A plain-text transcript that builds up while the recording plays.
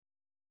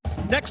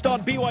Next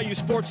on BYU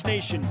Sports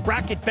Nation,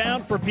 bracket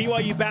bound for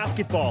BYU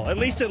basketball. At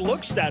least it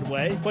looks that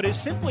way, but is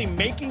simply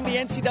making the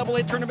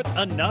NCAA tournament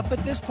enough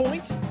at this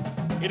point?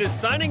 It is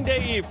signing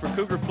day eve for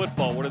Cougar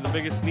football, one of the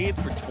biggest needs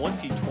for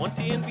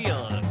 2020 and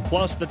beyond.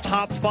 Plus the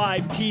top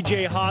 5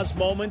 TJ Haas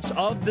moments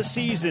of the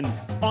season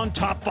on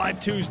Top 5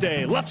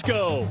 Tuesday. Let's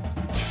go.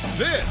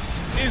 This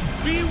is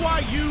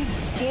BYU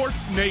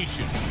Sports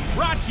Nation,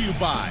 brought to you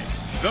by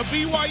The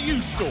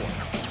BYU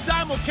Store.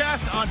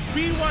 Simulcast on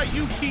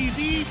BYU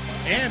TV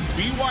and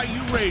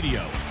BYU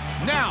Radio.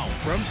 Now,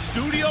 from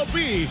Studio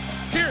B,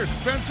 here's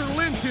Spencer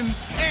Linton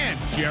and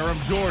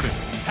Jerem Jordan.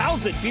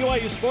 How's it?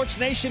 BYU Sports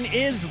Nation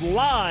is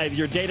live.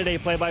 Your day-to-day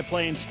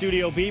play-by-play in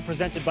Studio B,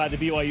 presented by the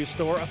BYU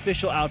Store,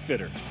 official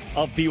outfitter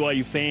of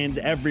BYU fans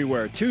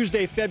everywhere.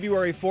 Tuesday,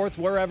 February 4th,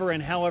 wherever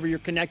and however you're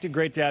connected,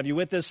 great to have you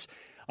with us.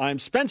 I'm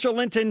Spencer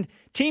Linton,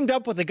 teamed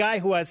up with a guy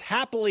who has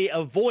happily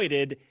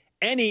avoided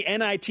any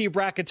NIT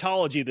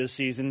bracketology this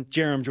season,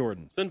 Jerem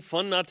Jordan. It's been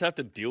fun not to have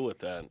to deal with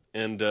that.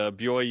 And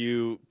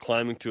BYU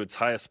climbing to its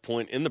highest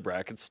point in the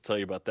brackets. We'll tell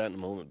you about that in a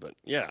moment. But,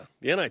 yeah,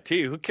 the NIT,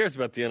 who cares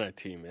about the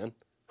NIT, man?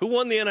 Who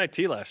won the NIT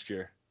last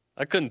year?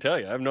 I couldn't tell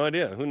you. I have no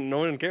idea. No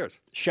one cares.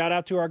 Shout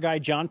out to our guy,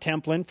 John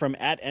Templin from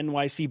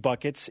 @NYC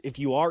Buckets. If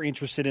you are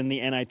interested in the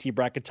NIT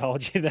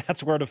bracketology,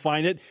 that's where to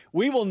find it.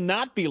 We will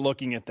not be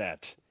looking at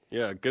that.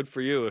 Yeah, good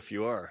for you if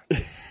you are.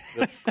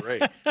 That's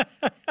great.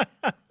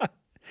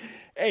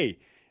 Hey,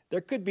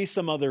 there could be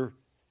some other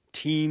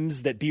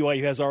teams that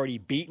BYU has already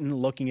beaten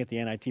looking at the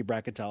NIT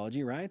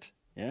bracketology, right?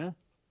 Yeah?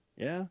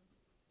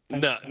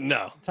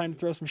 No. Time to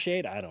throw some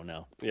shade? I don't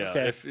know. Yeah,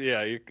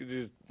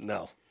 Okay.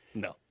 No.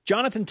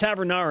 Jonathan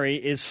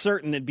Tavernari is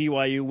certain that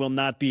BYU will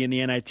not be in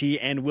the NIT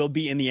and will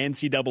be in the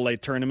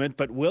NCAA tournament,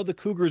 but will the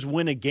Cougars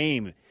win a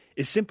game?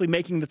 Is simply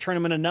making the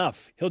tournament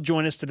enough? He'll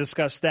join us to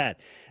discuss that.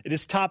 It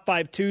is Top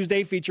 5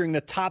 Tuesday, featuring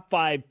the top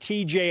 5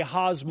 TJ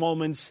Haas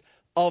moments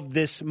of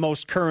this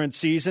most current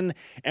season.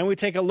 And we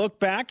take a look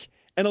back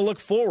and a look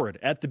forward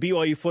at the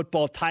BYU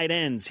football tight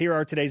ends. Here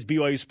are today's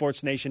BYU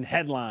Sports Nation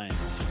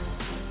headlines.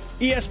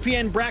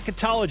 ESPN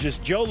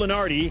bracketologist Joe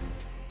Lunardi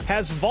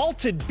has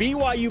vaulted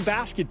BYU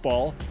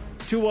basketball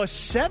to a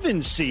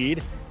 7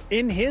 seed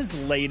in his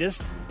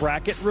latest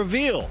bracket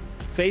reveal,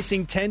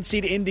 facing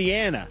 10-seed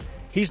Indiana.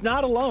 He's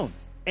not alone.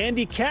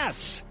 Andy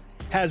Katz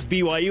has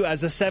BYU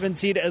as a 7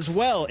 seed as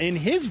well in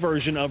his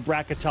version of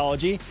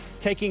bracketology,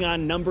 taking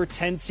on number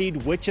 10 seed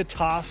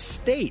Wichita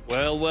State.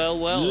 Well.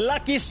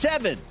 Lucky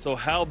 7. So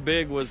how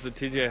big was the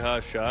TJ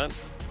Haas shot?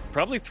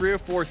 Probably 3 or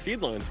 4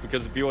 seed lines,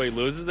 because if BYU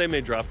loses, they may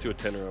drop to a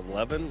 10 or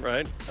 11,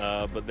 right?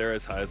 But they're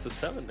as high as a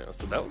 7 now,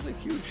 so that was a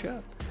huge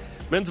shot.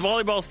 Men's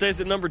volleyball stays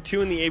at number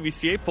 2 in the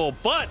AVCA poll,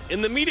 but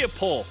in the media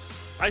poll,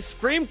 I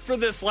screamed for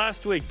this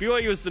last week.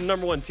 BYU is the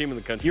number 1 team in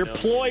the country. Your now.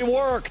 ploy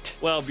worked.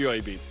 Well,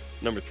 BYU beat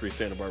number 3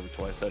 Santa Barbara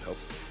twice. That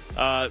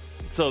helps.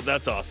 So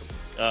that's awesome.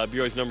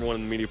 BYU's number 1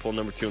 in the media poll,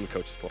 number 2 in the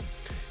coaches poll.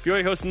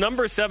 BYU hosts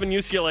number 7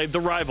 UCLA, the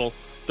rival,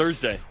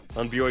 Thursday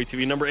on BYU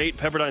TV. Number 8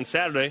 Pepperdine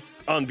Saturday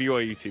on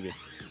BYU TV.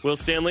 Will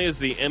Stanley is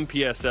the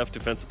MPSF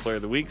Defensive Player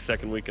of the Week,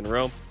 2nd week in a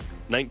row.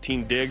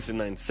 19 digs in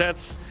 9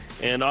 sets.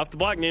 And off the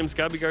block names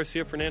Gabi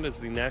Garcia-Fernandez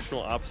the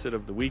national opposite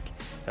of the week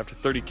after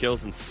 30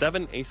 kills and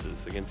 7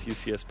 aces against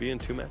UCSB in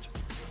 2 matches.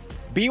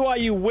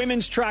 BYU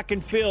women's track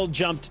and field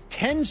jumped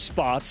 10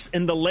 spots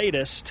in the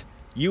latest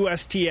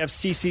USTF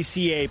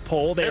CCCA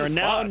poll. They are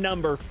now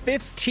number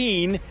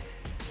 15.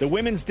 The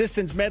women's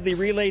distance medley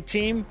relay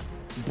team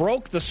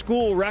broke the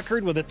school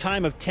record with a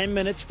time of 10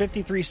 minutes,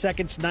 53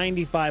 seconds,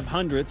 95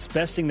 hundredths,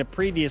 besting the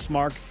previous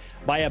mark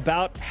by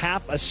about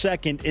half a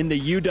second in the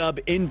UW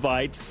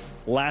Invite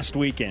last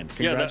weekend.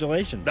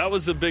 Congratulations. Yeah, that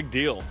was a big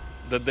deal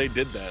that they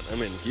did that. I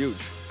mean, huge.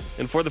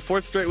 And for the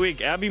 4th straight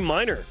week, Abby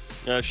Minor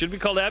should be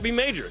called Abby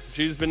Major.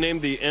 She's been named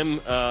the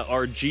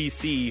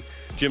MRGC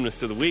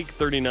Gymnast of the Week.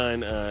 Had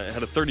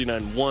a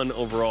 39-1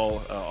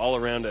 overall all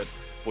around at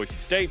Boise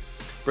State.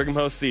 Brigham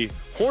hosts the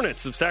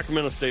Hornets of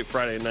Sacramento State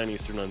Friday at 9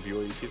 Eastern on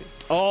BYU TV.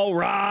 All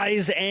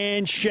rise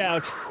and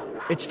shout.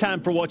 It's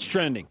time for What's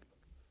Trending.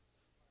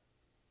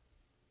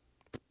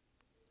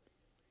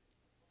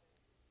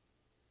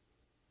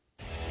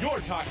 You're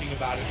talking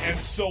about it, and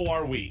so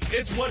are we.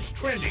 It's What's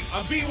Trending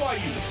on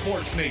BYU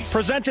Sports Nation.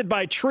 Presented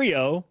by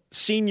Trio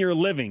Senior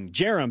Living.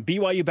 Jerem,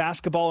 BYU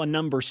basketball a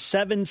number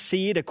 7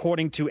 seed,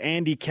 according to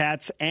Andy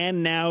Katz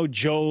and now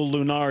Joe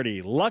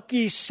Lunardi.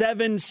 Lucky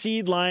 7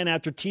 seed line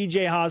after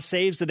TJ Haas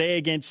saves the day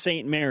against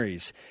St.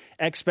 Mary's.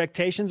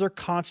 Expectations are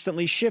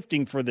constantly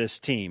shifting for this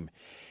team.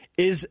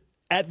 Is,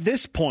 at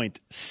this point,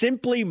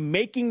 simply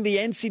making the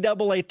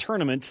NCAA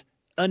tournament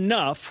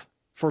enough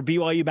for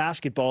BYU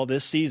basketball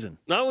this season?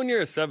 Not when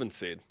you're a 7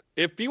 seed.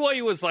 If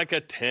BYU was like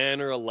a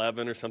 10 or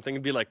 11 or something,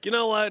 it'd be like, you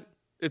know what?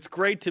 It's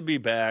great to be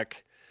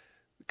back.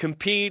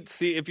 Compete.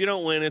 See, if you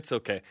don't win, it's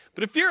okay.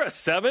 But if you're a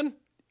 7,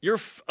 you're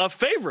a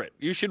favorite.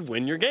 You should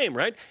win your game,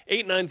 right?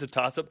 8-9's a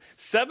toss-up.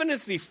 7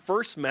 is the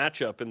first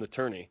matchup in the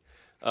tourney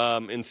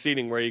in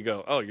seeding where you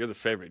go, oh, you're the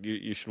favorite.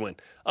 You should win.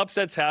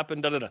 Upsets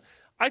happen, da-da-da.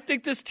 I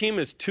think this team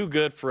is too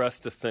good for us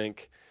to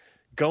think,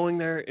 going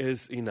there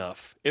is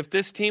enough. If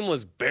this team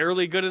was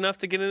barely good enough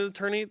to get into the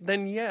tourney,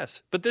 then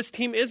yes. But this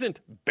team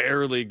isn't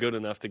barely good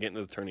enough to get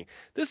into the tourney.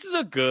 This is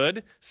a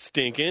good,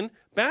 stinking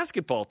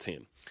basketball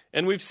team.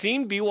 And we've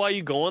seen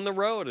BYU go on the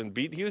road and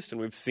beat Houston.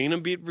 We've seen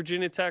them beat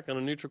Virginia Tech on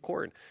a neutral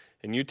court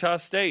and Utah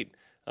State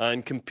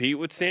and compete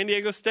with San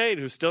Diego State,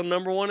 who's still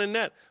number one in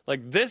net.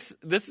 Like this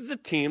is a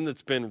team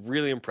that's been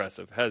really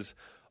impressive, has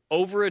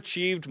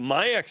overachieved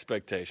my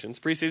expectations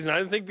preseason. I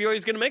didn't think BYU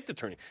is going to make the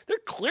tourney. They're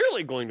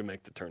clearly going to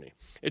make the tourney.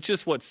 It's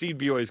just what seed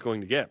BYU is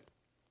going to get.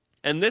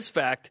 And this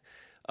fact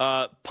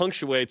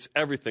punctuates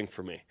everything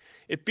for me.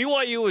 If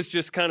BYU was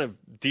just kind of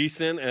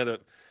decent at a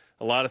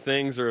lot of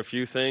things or a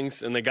few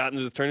things and they got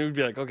into the tourney, we'd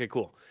be like, okay,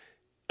 cool.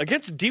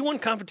 Against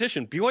D1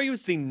 competition, BYU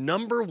is the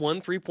number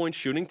one three-point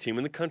shooting team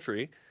in the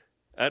country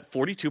at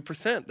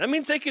 42%. That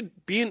means they could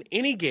be in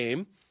any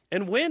game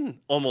and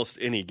win almost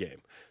any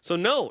game. So,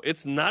 no,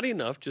 it's not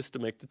enough just to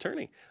make the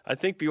tourney. I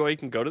think BYU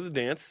can go to the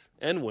dance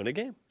and win a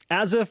game.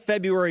 As of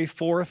February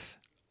 4th,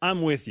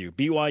 I'm with you.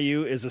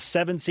 BYU is a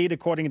 7 seed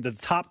according to the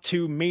top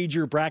 2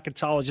 major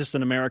bracketologists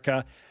in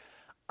America.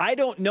 I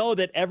don't know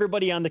that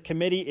everybody on the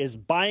committee is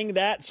buying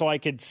that, so I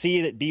could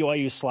see that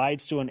BYU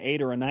slides to an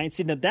 8 or a 9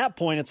 seed. And at that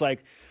point, it's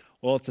like,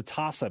 well, it's a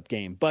toss-up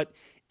game. But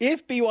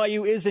if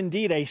BYU is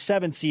indeed a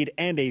 7 seed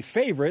and a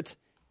favorite,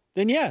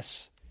 then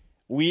yes,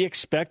 we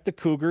expect the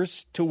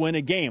Cougars to win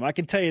a game. I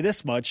can tell you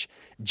this much.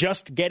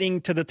 Just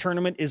getting to the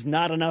tournament is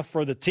not enough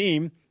for the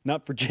team,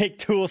 not for Jake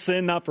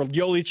Toolson, not for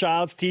Yoli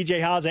Childs,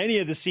 TJ Haws, any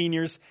of the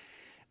seniors.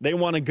 They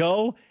want to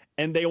go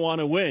and they want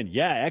to win.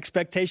 Yeah,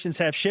 expectations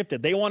have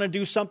shifted. They want to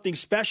do something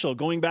special,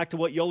 going back to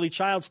what Yoli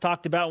Childs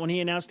talked about when he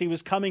announced he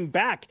was coming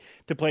back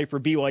to play for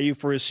BYU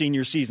for his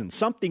senior season.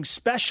 Something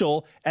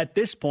special at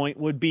this point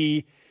would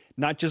be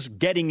not just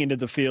getting into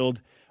the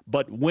field,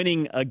 but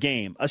winning a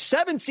game. A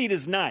 7 seed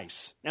is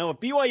nice. Now, if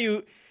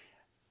BYU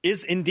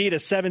is indeed a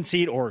 7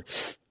 seed or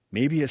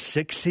maybe a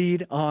 6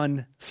 seed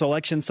on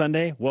Selection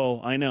Sunday,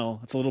 well, I know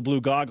it's a little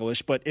blue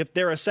gogglish, but if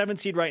they're a 7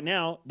 seed right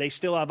now, they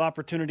still have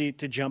opportunity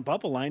to jump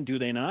up a line, do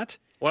they not?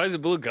 Why is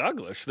it blue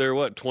gogglish?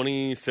 They're,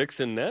 26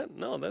 in net?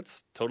 No,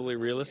 that's totally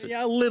realistic.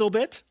 Yeah, a little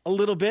bit.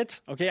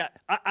 Okay,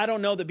 I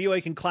don't know that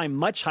BYU can climb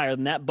much higher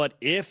than that, but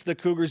if the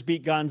Cougars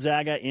beat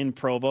Gonzaga in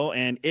Provo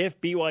and if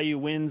BYU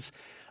wins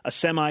a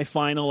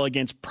semifinal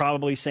against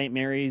probably St.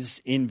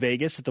 Mary's in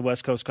Vegas at the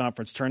West Coast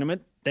Conference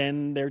Tournament,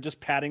 then they're just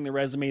padding the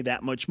resume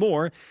that much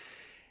more.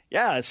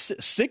 Yeah, a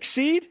 6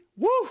 seed?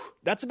 Woo!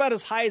 That's about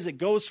as high as it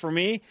goes for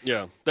me.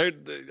 Yeah,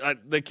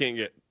 they can't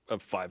get a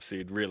 5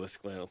 seed,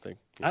 realistically, I don't think.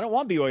 I don't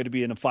want BYU to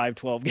be in a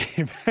 5-12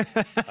 game.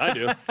 I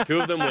do. 2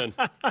 of them win.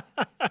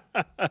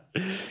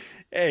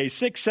 Hey,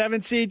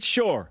 6-7 seed?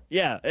 Sure.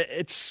 Yeah,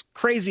 it's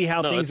crazy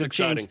how things have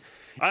changed.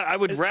 I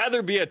would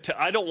rather be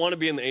I don't want to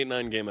be in the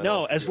 8-9 game.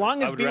 No, as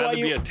long as I would BYU rather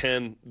be a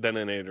 10 than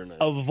an 8 or 9.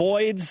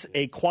 Avoids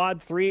a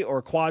quad 3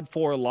 or quad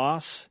 4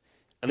 loss.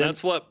 And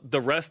that's what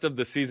the rest of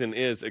the season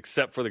is,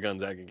 except for the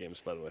Gonzaga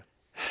games, by the way.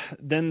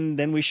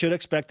 Then we should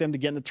expect them to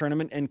get in the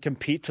tournament and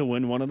compete to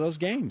win one of those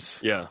games.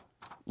 Yeah.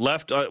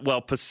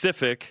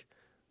 Pacific.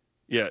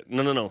 Yeah,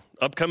 no.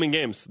 Upcoming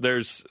games.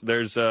 There's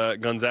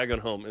Gonzaga at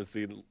home is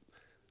the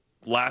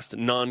last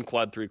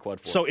non-quad 3,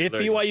 quad 4. So if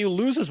BYU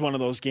loses one of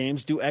those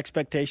games, do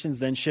expectations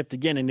then shift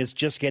again, and is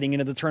just getting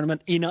into the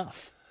tournament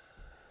enough?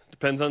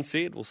 Depends on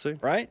seed. We'll see.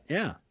 Right?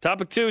 Yeah.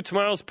 Topic 2,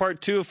 tomorrow's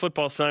part 2 of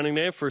football signing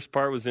day. First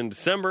part was in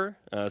December.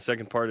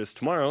 Second part is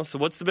tomorrow. So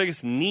what's the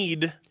biggest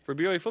need for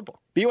BYU football?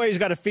 BYU's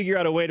got to figure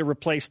out a way to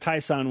replace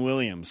Tyson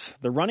Williams.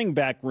 The running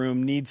back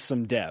room needs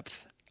some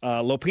depth.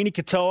 Lopini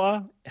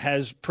Katoa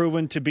has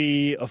proven to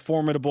be a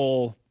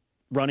formidable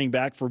running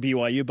back for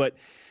BYU, but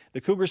the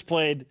Cougars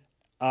played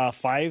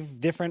 5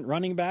 different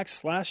running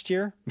backs last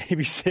year,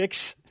 maybe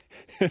 6.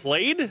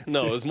 Played?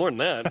 No, it was more than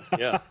that.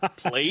 Yeah.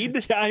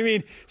 Played? Yeah, I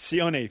mean,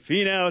 Sione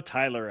Fino,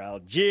 Tyler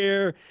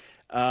Algier,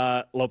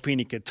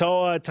 Lopini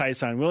Katoa,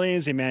 Tyson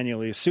Williams,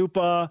 Emmanuel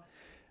Isupa.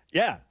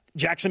 Yeah,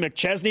 Jackson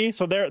McChesney.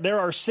 So there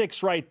are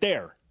 6 right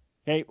there.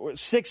 Okay,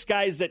 6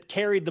 guys that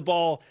carried the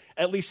ball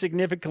at least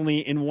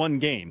significantly in one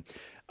game.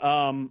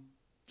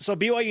 So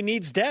BYU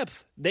needs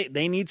depth.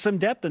 They need some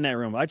depth in that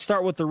room. I'd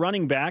start with the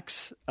running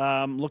backs,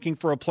 looking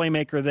for a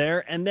playmaker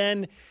there. And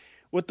then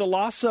with the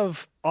loss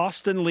of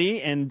Austin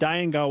Lee and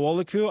Dayan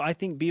Gawoliku, I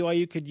think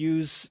BYU could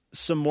use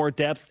some more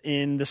depth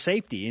in the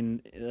safety,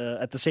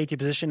 at the safety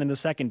position in the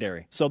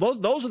secondary. So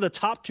those are the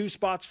top 2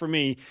 spots for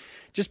me,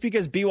 just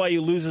because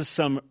BYU loses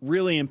some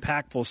really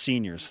impactful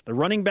seniors. The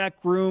running back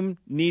room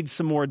needs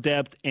some more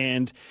depth,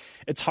 and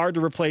it's hard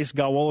to replace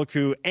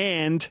Gawoliku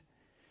and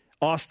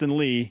Austin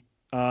Lee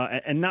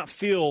and not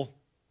feel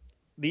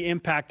the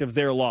impact of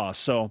their loss.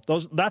 So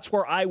that's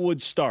where I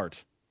would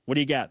start. What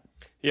do you got?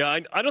 Yeah,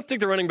 I don't think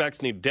the running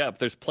backs need depth.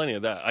 There's plenty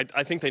of that.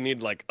 I think they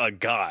need like a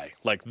guy,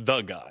 like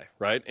the guy,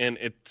 right? And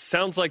it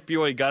sounds like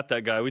BYU got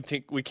that guy. We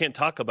can't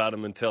talk about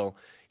him until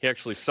he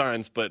actually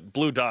signs, but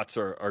blue dots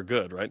are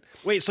good, right?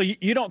 Wait, so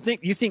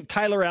you think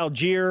Tyler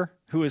Algier,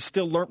 who is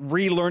still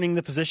relearning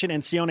the position,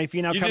 and Sione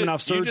Finau coming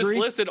off surgery? You just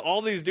listed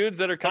all these dudes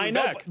that are coming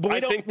back. But we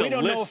don't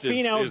know if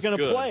Finau is going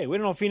to play. We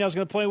don't know if Finau is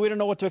going to play. We don't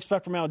know what to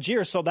expect from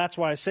Algier, so that's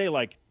why I say,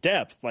 like,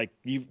 depth. Like,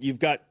 you've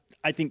got,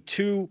 I think,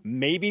 2,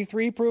 maybe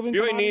 3 proven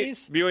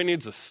commodities. BYU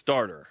needs a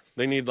starter.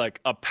 They need, like,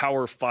 a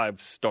Power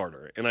 5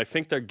 starter, and I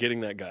think they're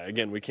getting that guy.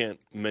 Again, we can't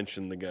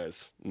mention the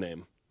guy's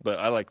name, but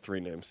I like 3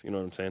 names. You know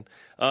what I'm saying?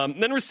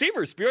 Then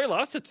receivers. BYU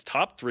lost its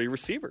top 3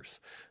 receivers.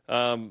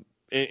 In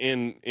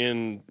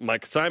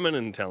Mike Simon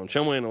and Talon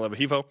Shumway and Aleva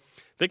Hifo.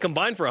 They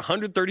combined for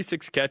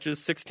 136 catches,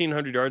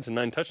 1,600 yards, and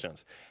 9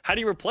 touchdowns. How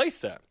do you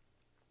replace that?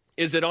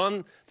 Is it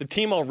on the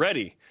team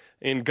already?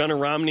 In Gunnar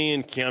Romney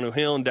and Keanu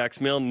Hill and Dax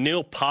Milne.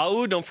 Neil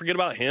Pau, don't forget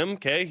about him,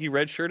 okay? He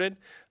redshirted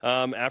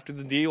after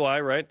the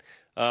DUI, right?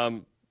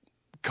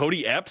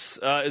 Cody Epps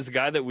is a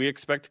guy that we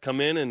expect to come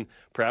in and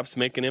perhaps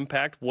make an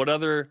impact. What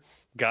other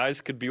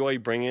guys could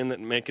BYU bring in that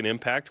make an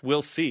impact?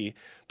 We'll see.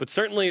 But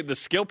certainly the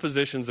skill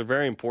positions are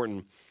very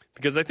important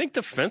because I think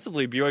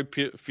defensively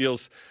BYU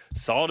feels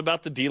solid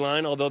about the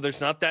D-line, although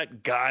there's not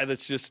that guy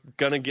that's just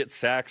going to get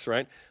sacks,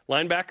 right?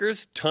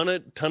 Linebackers,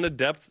 ton of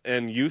depth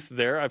and youth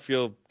there. I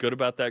feel good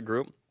about that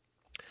group.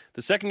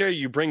 The secondary,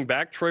 you bring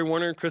back Troy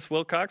Warner and Chris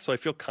Wilcox, so I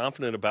feel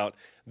confident about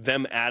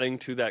them adding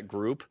to that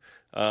group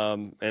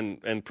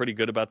and pretty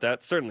good about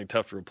that. Certainly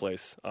tough to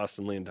replace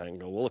Austin Lee and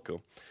Daigo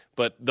Wolaku.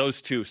 But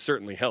those two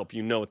certainly help.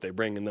 You know what they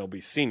bring, and they'll be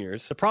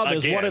seniors. The problem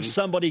is, what if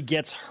somebody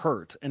gets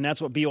hurt? And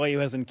that's what BYU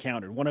has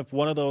encountered. What if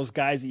one of those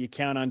guys that you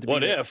count on to be...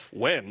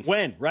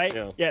 When, right?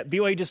 Yeah,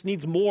 BYU just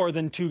needs more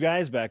than 2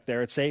 guys back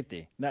there at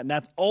safety.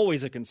 That's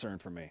always a concern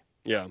for me.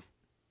 Yeah.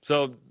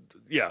 So,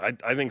 yeah,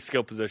 I think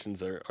skill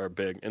positions are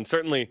big. And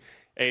certainly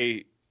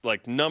a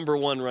number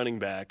 1 running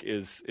back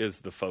is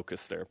the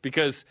focus there.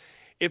 Because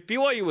if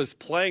BYU was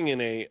playing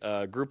in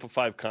a group of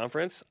 5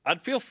 conference,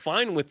 I'd feel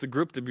fine with the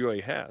group that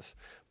BYU has.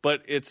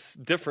 But it's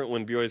different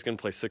when BYU is going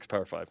to play 6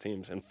 Power 5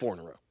 teams and 4 in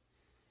a row.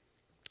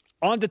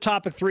 On to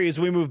topic 3 as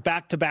we move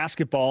back to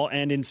basketball.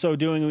 And in so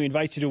doing, we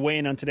invite you to weigh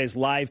in on today's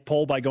live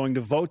poll by going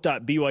to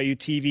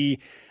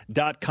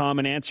vote.byutv.com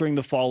and answering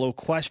the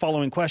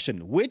following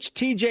question. Which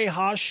TJ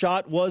Haas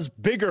shot was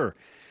bigger?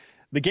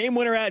 The game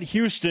winner at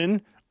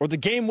Houston or the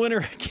game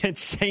winner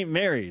against St.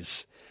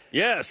 Mary's?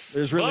 Yes.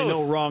 There's really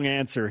no wrong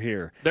answer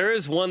here. There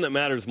is one that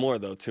matters more,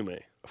 though, to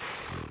me.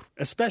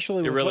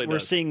 Especially with what we're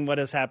seeing what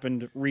has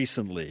happened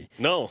recently.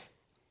 No,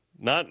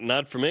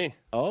 not for me.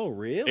 Oh,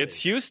 really?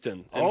 It's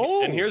Houston.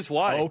 And here's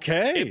why.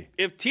 Okay.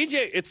 If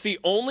TJ, it's the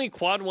only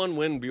quad 1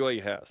 win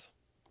BYU has.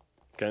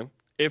 Okay.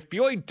 If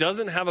BYU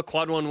doesn't have a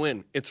quad 1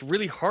 win, it's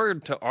really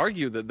hard to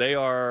argue that they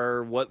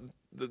are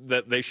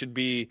that they should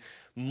be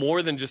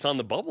more than just on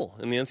the bubble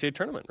in the NCAA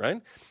tournament,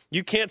 right?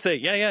 You can't say,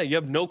 you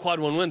have no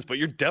quad 1 wins, but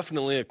you're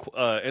definitely a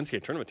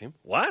NCAA tournament team.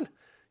 What?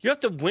 You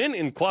have to win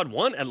in quad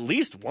 1 at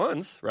least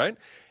once, right?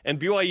 And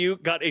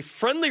BYU got a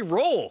friendly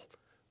roll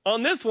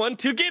on this one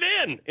to get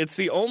in. It's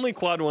the only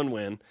quad 1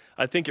 win.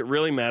 I think it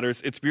really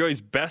matters. It's BYU's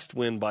best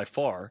win by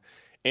far.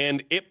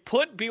 And it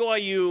put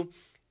BYU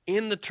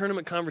in the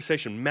tournament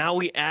conversation.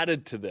 Maui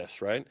added to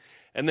this, right?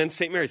 And then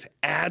St. Mary's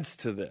adds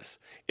to this.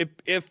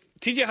 If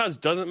TJ Haas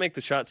doesn't make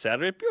the shot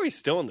Saturday, BYU's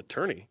still in the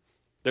tourney.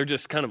 They're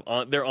just kind of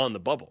on the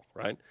bubble,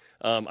 right?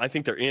 I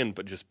think they're in,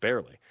 but just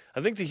barely.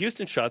 I think the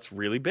Houston shot's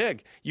really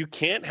big. You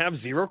can't have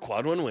 0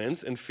 quad 1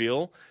 wins and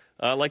feel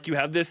like you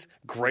have this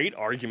great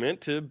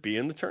argument to be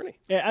in the tourney.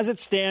 Yeah, as it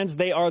stands,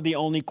 they are the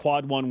only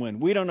quad 1 win.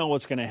 We don't know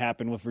what's going to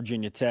happen with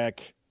Virginia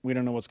Tech. We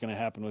don't know what's going to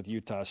happen with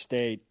Utah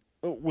State.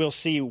 We'll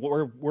see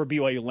where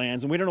BYU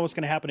lands, and we don't know what's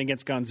going to happen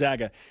against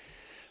Gonzaga.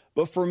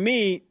 But for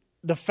me,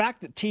 the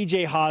fact that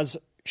TJ Haas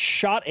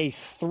shot a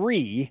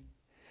 3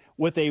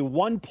 with a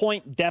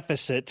 1-point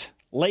deficit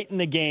late in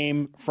the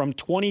game from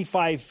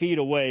 25 feet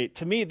away,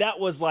 to me, that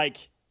was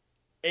like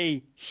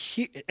a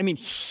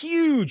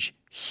huge,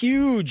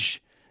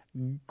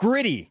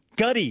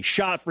 gutty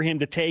shot for him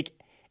to take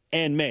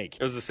and make.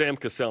 It was a Sam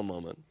Cassell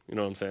moment. You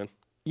know what I'm saying?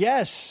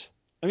 Yes.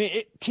 I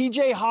mean,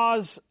 TJ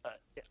Haas,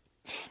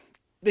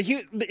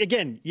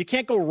 again, you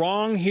can't go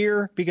wrong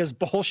here because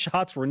both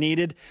shots were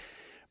needed,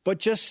 but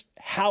just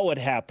how it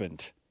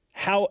happened.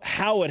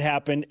 How it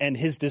happened and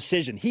his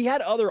decision. He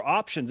had other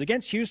options.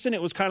 Against Houston,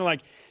 it was kind of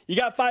like, you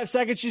got 5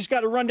 seconds, you just got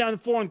to run down the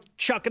floor and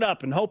chuck it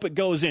up and hope it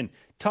goes in.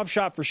 Tough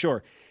shot for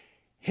sure.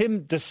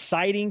 Him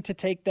deciding to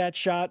take that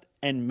shot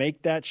and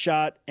make that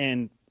shot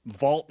and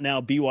vault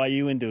now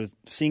BYU into a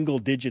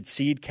single-digit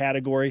seed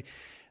category,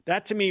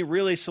 that to me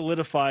really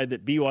solidified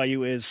that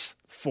BYU is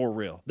for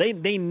real. They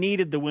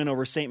needed the win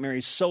over St.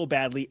 Mary's so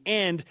badly,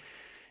 and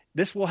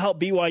this will help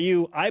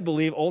BYU, I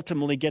believe,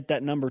 ultimately get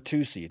that number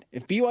 2 seed.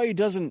 If BYU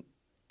doesn't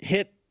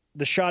hit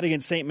the shot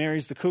against St.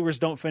 Mary's, the Cougars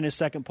don't finish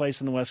second place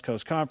in the West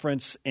Coast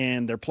Conference,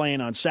 and they're playing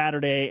on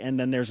Saturday, and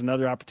then there's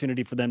another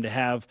opportunity for them to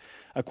have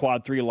a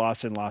quad 3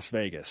 loss in Las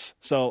Vegas.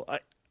 So,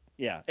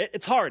 Yeah,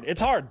 it's hard. It's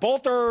hard.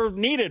 Both are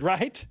needed,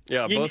 right?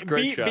 Yeah, both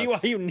great shots.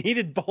 BYU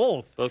needed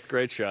both. Both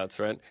great shots,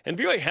 right? And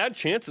BYU had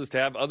chances to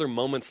have other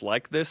moments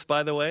like this,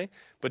 by the way,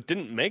 but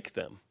didn't make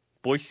them.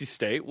 Boise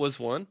State was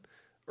one.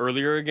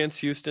 Earlier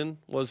against Houston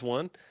was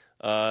one.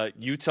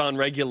 Utah in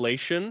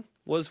regulation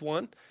was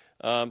one.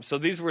 So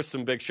these were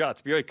some big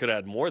shots. BYU could have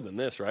had more than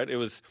this, right? It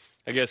was,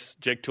 I guess,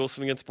 Jake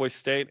Toolson against Boise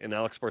State and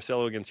Alex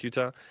Barcelo against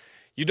Utah.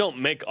 You don't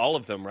make all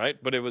of them, right?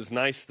 But it was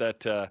nice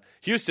that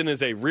Houston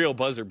is a real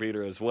buzzer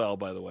beater as well,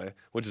 by the way,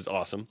 which is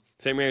awesome.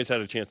 St. Mary's had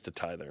a chance to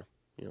tie there.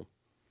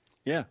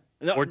 Yeah.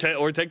 Or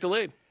take the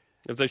lead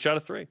if they shot a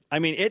 3. I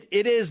mean,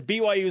 it is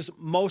BYU's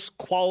most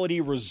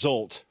quality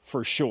result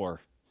for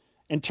sure.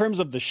 In terms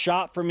of the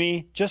shot for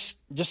me, just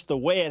the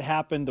way it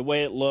happened, the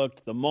way it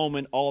looked, the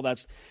moment, all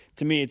that's,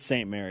 to me, it's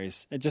St.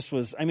 Mary's. It just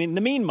was, I mean,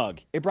 the mean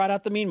mug. It brought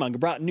out the mean mug. It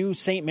brought new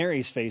St.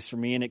 Mary's face for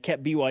me, and it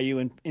kept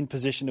BYU in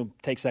position to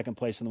take second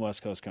place in the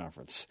West Coast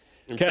Conference.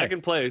 And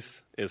second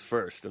place is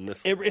first in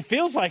this. It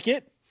feels like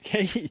it.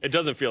 It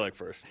doesn't feel like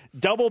first.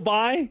 Double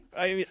bye?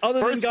 I mean,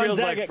 other first than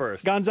Gonzaga, feels like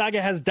first.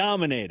 Gonzaga has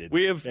dominated.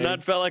 We have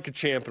not felt like a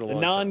champ in a long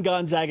time.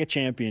 Non-Gonzaga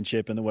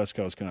championship in the West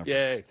Coast Conference.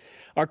 Yay.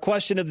 Our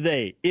question of the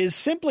day, is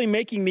simply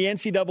making the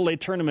NCAA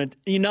tournament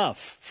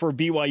enough for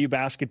BYU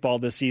basketball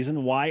this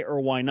season? Why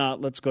or why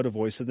not? Let's go to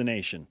Voice of the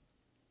Nation.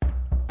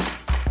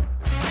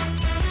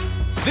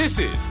 This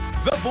is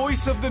the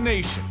Voice of the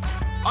Nation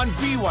on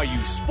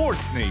BYU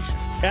Sports Nation.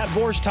 At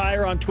Vorsch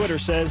Tire on Twitter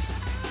says,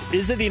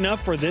 is it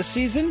enough for this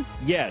season?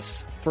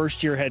 Yes.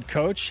 First-year head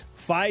coach,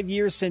 5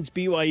 years since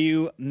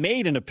BYU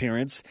made an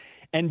appearance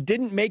and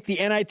didn't make the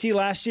NIT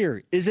last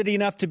year. Is it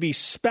enough to be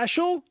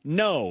special?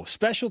 No.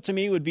 Special to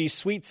me would be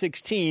Sweet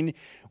 16,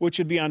 which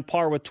would be on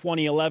par with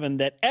 2011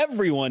 that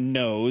everyone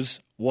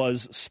knows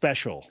was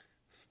special.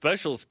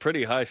 Special is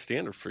pretty high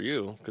standard for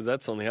you because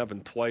that's only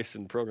happened twice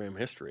in program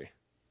history.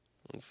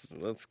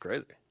 That's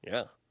crazy.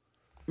 Yeah.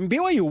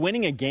 BYU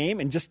winning a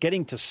game and just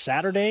getting to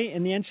Saturday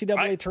in the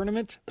NCAA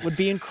tournament would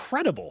be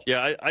incredible.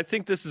 Yeah, I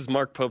think this is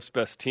Mark Pope's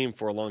best team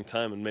for a long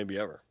time and maybe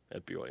ever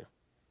at BYU.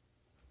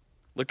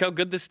 Look how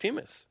good this team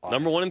is.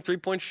 Number 1 in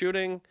three-point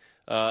shooting,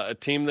 a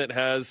team that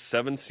has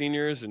 7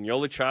 seniors and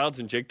Yoeli Childs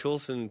and Jake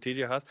Toolson and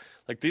TJ Haas.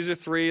 Like, these are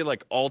 3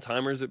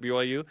 all-timers at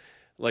BYU.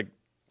 Like,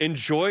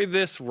 enjoy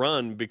this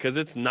run because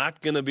it's not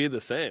going to be the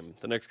same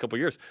the next couple of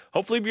years.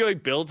 Hopefully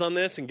BYU builds on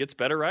this and gets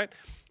better, right?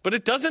 But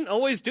it doesn't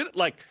always do it.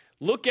 Like,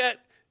 look at,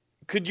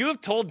 could you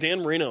have told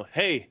Dan Marino,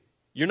 hey,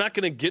 you're not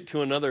going to get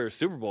to another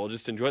Super Bowl,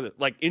 just enjoy this.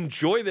 Like,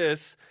 enjoy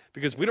this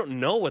because we don't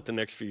know what the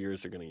next few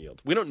years are going to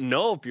yield. We don't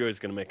know if BYU is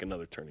going to make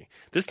another tourney.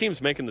 This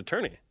team's making the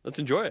tourney. Let's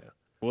enjoy it.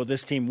 Will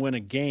this team win a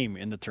game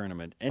in the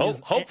tournament? And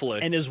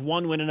hopefully. And is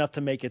one win enough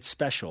to make it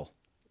special?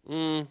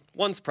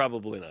 One's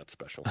probably not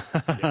special.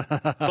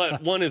 Yeah.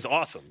 But one is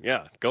awesome.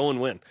 Yeah, go and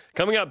win.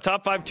 Coming up,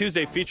 Top 5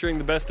 Tuesday featuring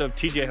the best of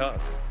TJ Haas.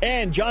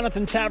 And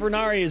Jonathan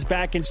Tavernari is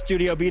back in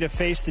Studio B to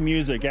face the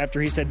music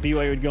after he said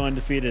BYU would go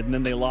undefeated and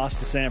then they lost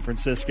to San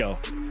Francisco.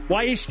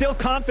 Why he's still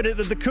confident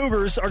that the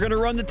Cougars are going to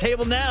run the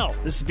table now.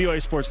 This is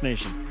BYU Sports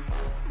Nation.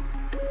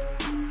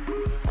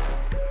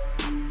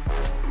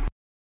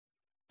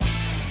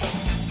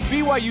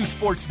 BYU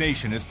Sports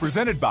Nation is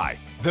presented by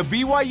The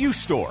BYU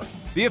Store,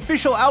 the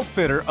official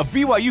outfitter of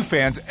BYU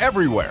fans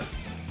everywhere.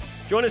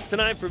 Join us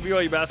tonight for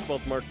BYU basketball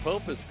with Mark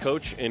Pope as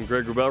coach and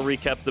Greg Wrubell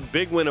recap the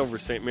big win over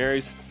St.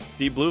 Mary's.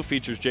 Deep Blue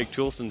features Jake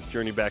Toolson's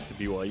journey back to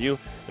BYU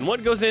and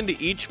what goes into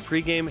each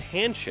pregame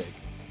handshake.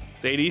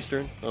 It's 8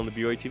 Eastern on the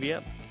BYU TV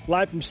app.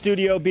 Live from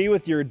Studio B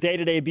with your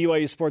day-to-day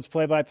BYU Sports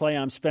play-by-play,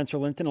 I'm Spencer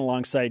Linton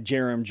alongside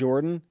Jerem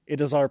Jordan. It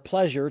is our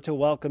pleasure to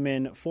welcome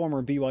in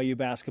former BYU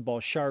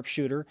basketball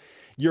sharpshooter,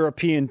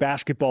 European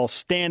basketball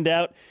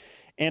standout,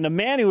 and a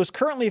man who is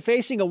currently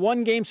facing a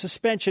 1-game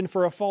suspension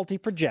for a faulty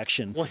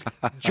projection,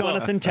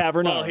 Jonathan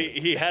Tavernari. Well,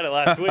 he had it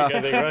last week,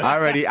 I think, right?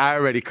 I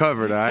already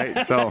covered, all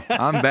right? So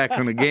I'm back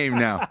on the game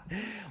now.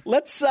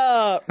 Let's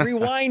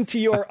rewind to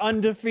your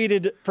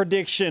undefeated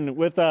prediction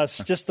with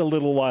us just a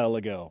little while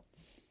ago.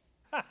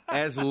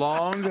 As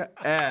long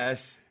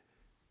as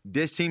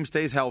this team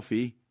stays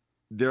healthy,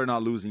 they're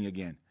not losing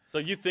again. So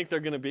you think they're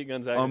going to beat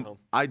Gonzaga at home?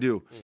 I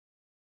do.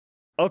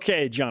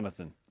 Okay,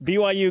 Jonathan.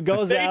 BYU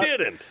goes out. They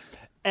didn't.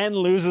 And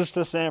loses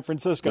to San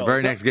Francisco. The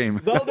very next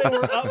game. Though they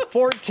were up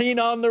 14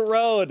 on the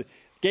road.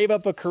 Gave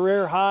up a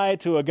career high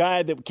to a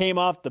guy that came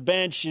off the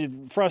bench.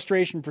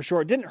 Frustration for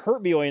sure. It didn't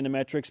hurt BYU in the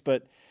metrics,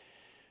 but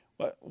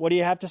what do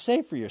you have to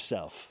say for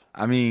yourself?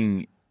 I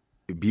mean,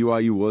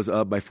 BYU was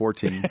up by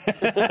 14.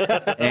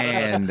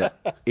 And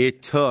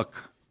it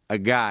took a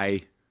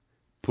guy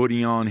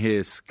putting on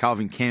his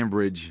Calvin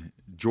Cambridge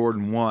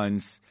Jordan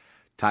 1s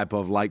type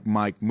of like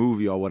Mike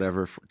movie or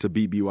whatever to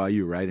beat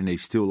BYU, right? And they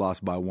still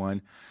lost by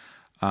 1.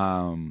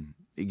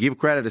 Give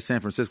credit to San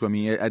Francisco. I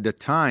mean, at the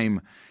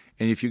time,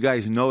 and if you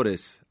guys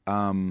notice,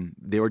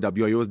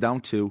 BYU was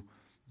down 2.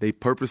 They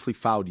purposely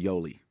fouled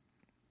Yoeli.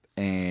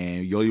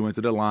 And Yoeli went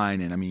to the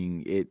line, and I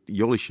mean,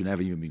 Yoeli should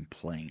never even been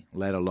playing,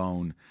 let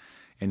alone.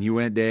 And he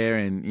went there,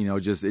 and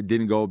just it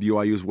didn't go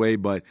BYU's way.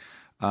 But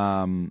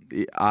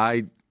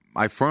I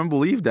I firmly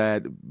believe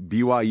that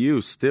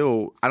BYU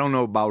still, I don't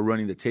know about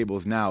running the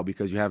tables now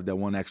because you have that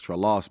one extra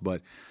loss,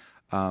 but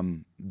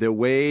the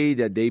way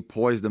that they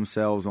poised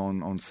themselves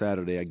on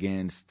Saturday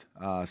against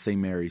St.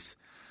 Mary's,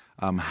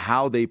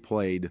 how they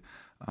played,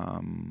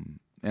 and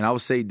I will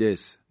say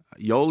this,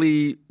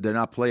 Yoli did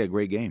not play a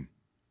great game.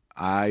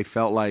 I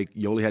felt like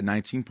Yoli had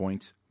 19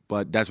 points,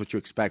 but that's what you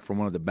expect from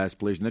one of the best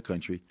players in the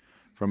country,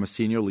 from a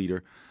senior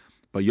leader.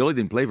 But Yoli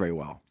didn't play very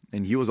well,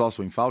 and he was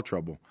also in foul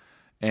trouble.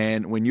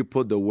 And when you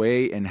put the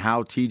way and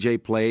how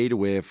TJ played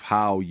with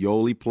how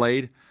Yoli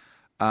played,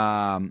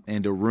 and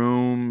the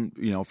room,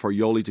 for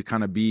Yoli to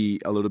kind of be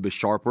a little bit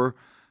sharper,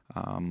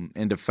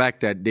 and the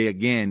fact that they,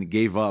 again,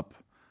 gave up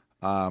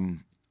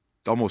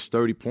almost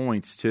 30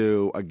 points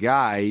to a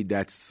guy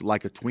that's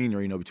like a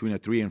tweener, between a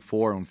 3 and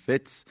 4 on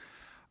Fitz,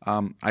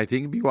 I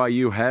think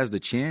BYU has the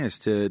chance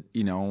to,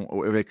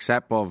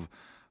 except of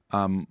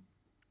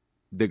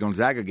the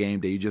Gonzaga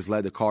game that you just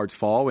let the cards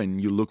fall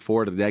and you look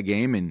forward to that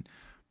game.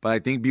 But I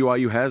think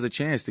BYU has a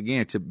chance,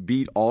 again, to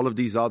beat all of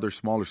these other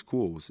smaller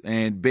schools.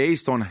 And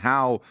based on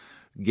how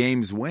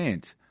games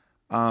went,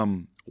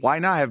 why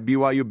not have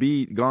BYU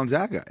beat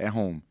Gonzaga at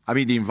home? I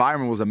mean, the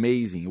environment was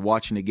amazing.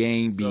 Watching the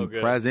game, being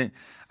present.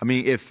 I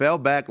mean, it fell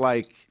back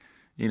like,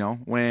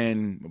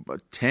 when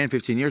 10,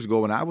 15 years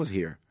ago when I was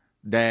here,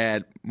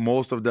 that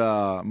most of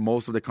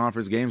the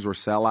conference games were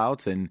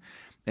sellouts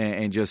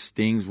and just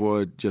things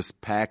would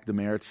just pack the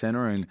Merit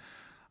Center. And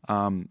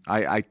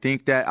I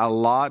think that a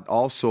lot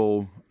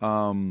also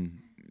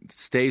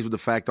stays with the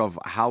fact of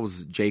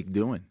how's Jake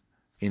doing.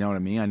 You know what I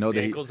mean? I know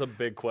the ankle's a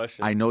big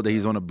question. I know that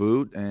he's on a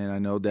boot, and I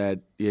know that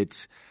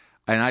it's.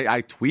 And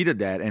I tweeted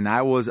that, and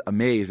I was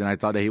amazed, and I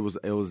thought that it was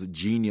a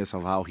genius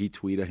of how he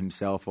tweeted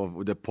himself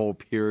of the Paul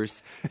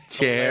Pierce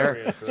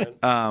chair.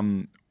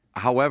 Right?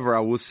 However,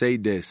 I will say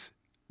this: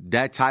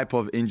 that type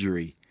of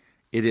injury,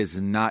 it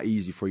is not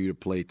easy for you to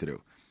play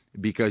through.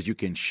 Because you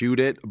can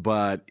shoot it,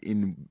 but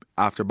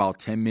after about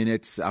 10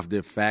 minutes after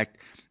the fact,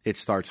 it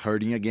starts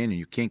hurting again, and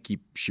you can't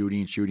keep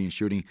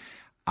shooting.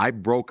 I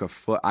broke a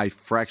foot. I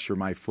fractured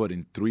my foot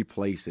in 3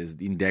 places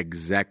in the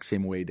exact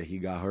same way that he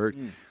got hurt,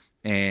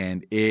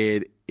 and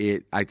it.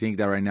 I think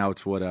that right now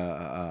it's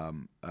a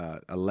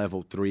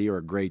level 3 or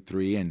a grade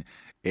 3, and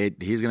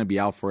he's going to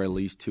be out for at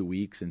least 2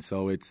 weeks, and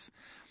so it's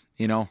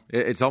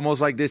it's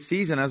almost like this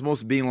season as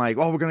most being like,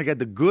 oh, we're going to get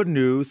the good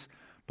news.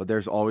 But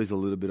there's always a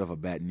little bit of a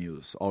bad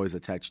news always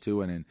attached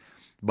to it.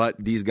 But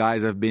these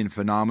guys have been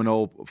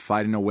phenomenal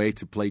fighting a way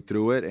to play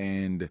through it.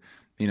 And,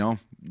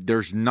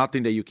 there's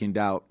nothing that you can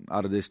doubt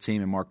out of this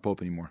team and Mark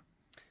Pope anymore.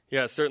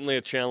 Yeah, certainly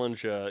a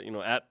challenge.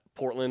 At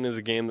Portland is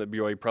a game that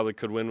BYU probably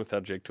could win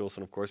without Jake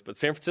Toolson, of course. But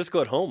San Francisco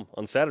at home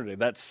on Saturday,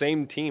 that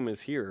same team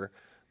is here.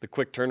 The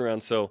quick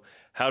turnaround. So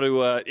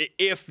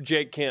if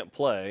Jake can't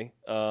play,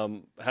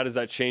 how does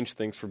that change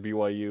things for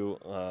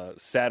BYU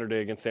Saturday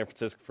against San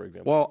Francisco, for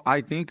example? Well,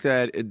 I think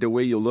that the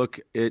way you look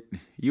at it,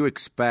 you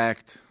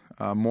expect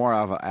more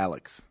out of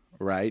Alex,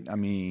 right? I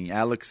mean,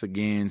 Alex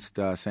against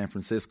against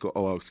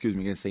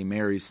St.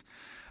 Mary's,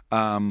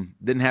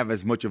 didn't have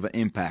as much of an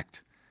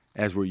impact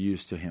as we're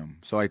used to him.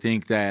 So I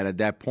think that at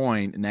that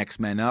point, next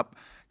man up,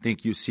 I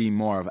think you see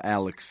more of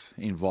Alex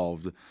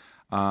involved.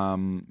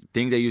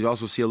 Think that you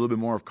also see a little bit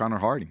more of Connor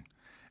Harding.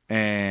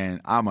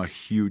 And I'm a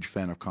huge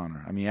fan of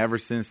Connor. I mean, ever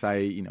since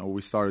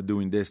we started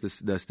doing this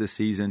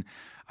season,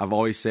 I've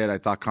always said I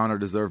thought Connor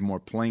deserved more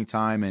playing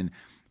time, and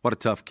what a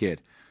tough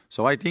kid.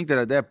 So I think that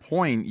at that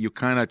point, you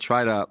kind of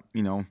try to,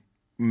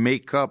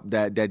 make up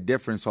that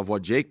difference of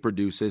what Jake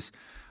produces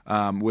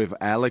with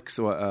Alex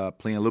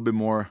playing a little bit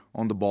more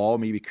on the ball,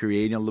 maybe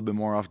creating a little bit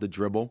more off the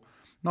dribble.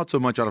 Not so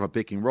much out of a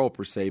pick and roll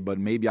per se, but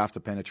maybe after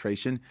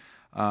penetration.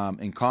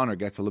 And Connor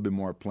gets a little bit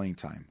more playing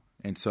time.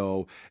 And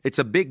so it's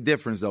a big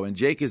difference, though. And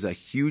Jake is a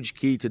huge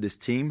key to this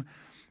team.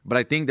 But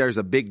I think there's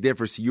a big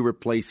difference you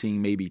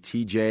replacing maybe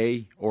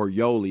TJ or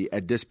Yoli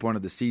at this point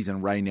of the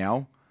season right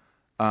now,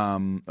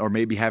 or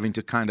maybe having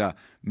to kind of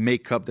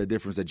make up the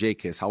difference that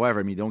Jake is. However,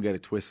 I mean, don't get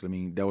it twisted. I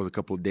mean, there was a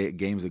couple of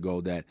games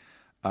ago that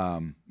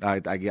I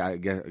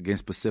get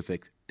against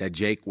Pacific that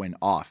Jake went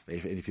off.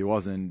 If it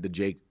wasn't the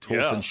Jake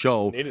Toolson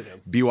show,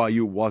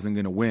 BYU wasn't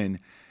going to win.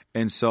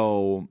 And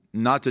so,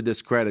 not to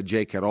discredit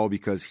Jake at all,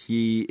 because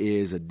he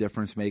is a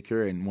difference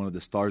maker and one of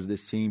the stars of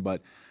this team,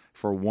 but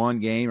for one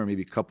game or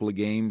maybe a couple of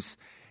games,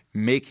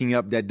 making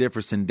up that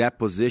difference in that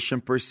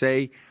position per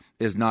se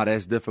is not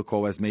as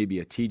difficult as maybe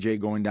a TJ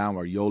going down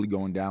or Yoli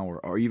going down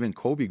or even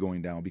Kobe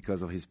going down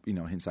because of his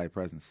inside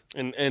presence.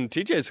 And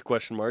TJ's a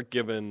question mark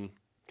given,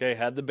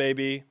 had the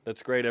baby,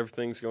 that's great,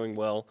 everything's going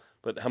well.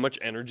 But how much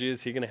energy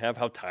is he going to have?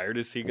 How tired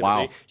is he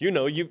going to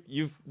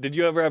be? Did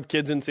you ever have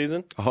kids in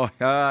season? Oh,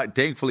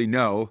 thankfully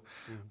no.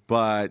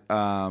 But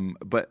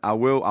I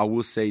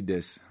will say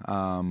this: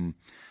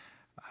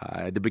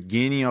 at the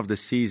beginning of the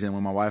season,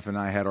 when my wife and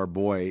I had our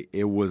boy,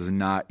 it was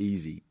not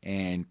easy,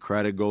 and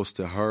credit goes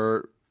to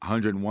her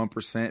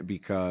 101%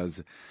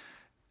 because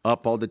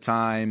up all the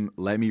time,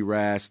 let me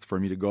rest for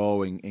me to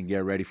go and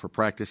get ready for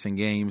practice and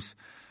games.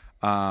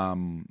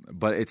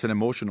 But it's an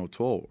emotional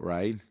toll,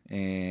 right?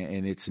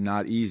 And it's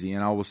not easy.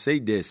 And I will say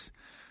this,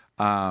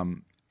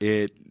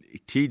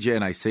 TJ,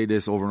 and I say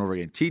this over and over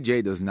again,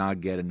 TJ does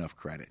not get enough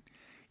credit.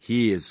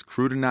 He is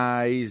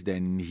scrutinized,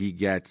 and he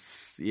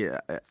gets,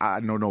 I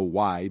don't know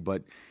why,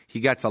 but he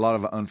gets a lot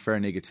of unfair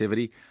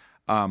negativity.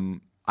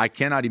 I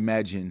cannot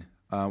imagine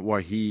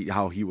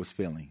how he was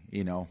feeling.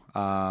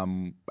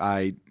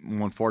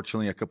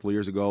 Unfortunately, a couple of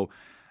years ago,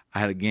 I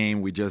had a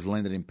game. We just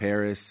landed in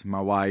Paris.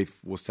 My wife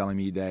was telling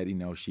me that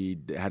she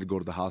had to go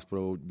to the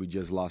hospital. We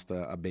just lost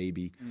a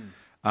baby,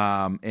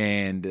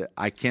 and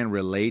I can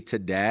relate to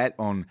that.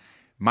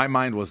 My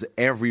mind was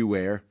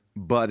everywhere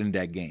but in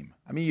that game.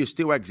 I mean, you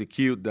still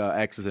execute the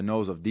X's and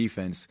O's of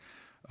defense,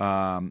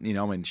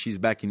 and she's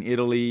back in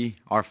Italy.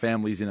 Our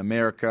family's in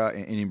America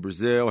and in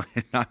Brazil,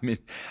 and I'm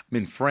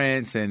in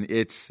France, and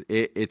it's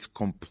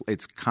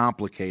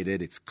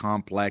complicated, it's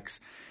complex,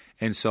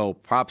 and so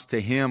props to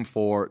him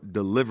for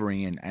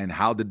delivering and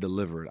how to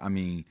deliver it. I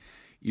mean,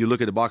 you look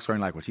at the box score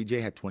and like, well,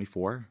 TJ had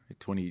 24,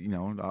 20,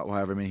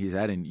 however many he's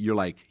had, and you're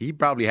like, he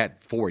probably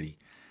had 40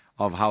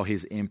 of how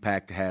his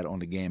impact had on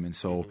the game, and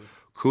so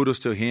kudos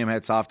to him,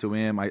 hats off to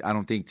him. I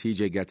don't think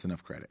TJ gets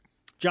enough credit.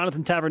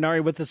 Jonathan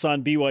Tavernari with us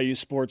on BYU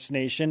Sports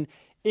Nation.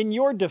 In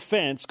your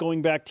defense,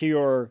 going back to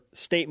your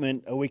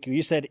statement a week ago,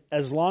 you said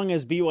as long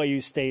as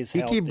BYU stays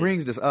healthy. He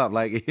brings this up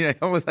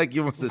almost like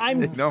you want to.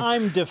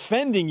 I'm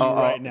defending you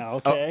right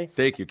now. Okay.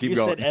 Thank you. Keep you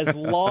going. You said as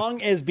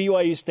long as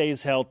BYU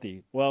stays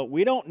healthy. Well,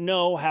 we don't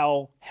know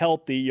how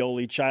healthy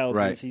Yoli Childs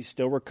is. He's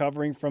still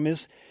recovering from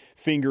his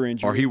finger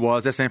injury. Or he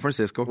was at San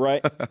Francisco.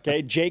 Right.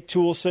 Okay. Jake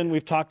Toolson,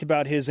 we've talked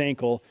about his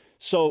ankle.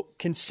 So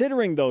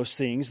considering those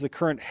things, the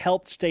current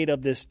health state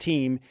of this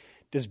team,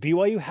 does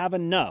BYU have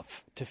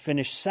enough to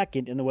finish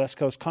second in the West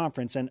Coast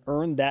Conference and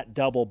earn that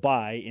double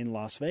bye in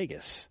Las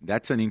Vegas?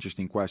 That's an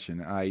interesting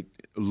question.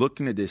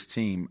 Looking at this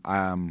team,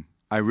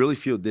 I really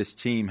feel this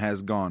team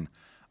has gone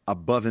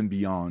above and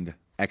beyond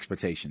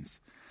expectations,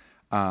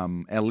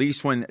 at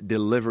least when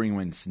delivering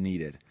when it's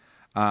needed.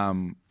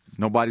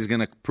 Nobody's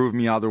going to prove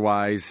me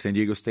otherwise. San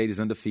Diego State is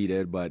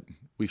undefeated, but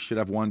we should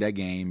have won that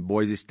game.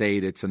 Boise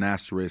State, it's an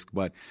asterisk,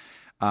 but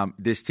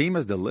this team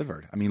has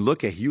delivered. I mean,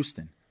 look at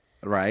Houston,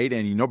 right?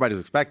 And nobody's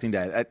expecting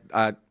that.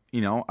 A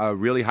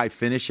really high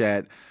finish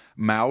at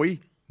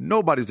Maui,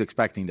 nobody's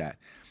expecting that.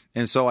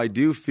 And so I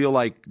do feel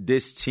like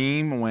this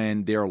team,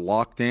 when they're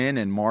locked in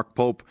and Mark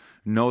Pope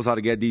knows how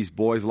to get these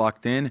boys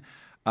locked in,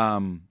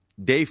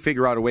 they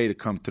figure out a way to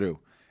come through.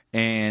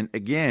 And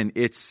again,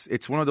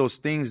 it's one of those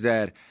things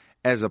that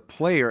as a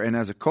player and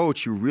as a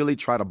coach, you really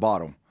try to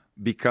bottle.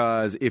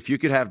 Because if you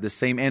could have the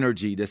same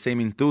energy, the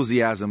same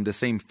enthusiasm, the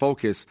same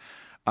focus,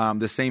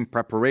 the same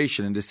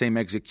preparation, and the same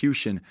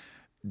execution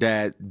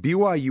that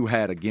BYU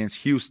had against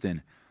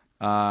Houston,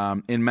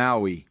 in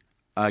Maui,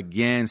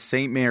 against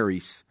St.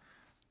 Mary's,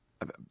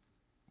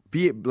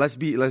 let's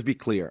be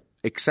clear.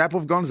 Except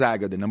with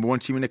Gonzaga, the number one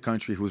team in the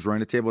country, who's running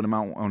the table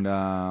on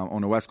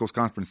the West Coast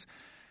Conference,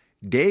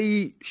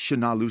 they should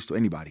not lose to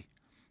anybody.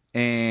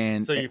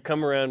 And so you've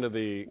come around to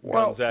the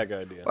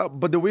Gonzaga idea.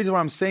 But the reason why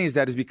I'm saying is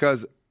that is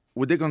because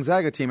with the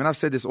Gonzaga team, and I've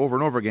said this over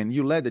and over again,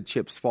 you let the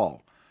chips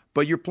fall.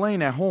 But you're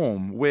playing at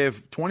home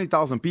with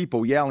 20,000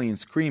 people yelling and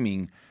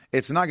screaming.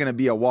 It's not going to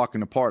be a walk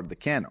in the park of the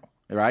kennel,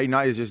 right?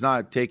 It's just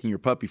not taking your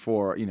puppy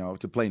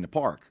to play in the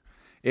park.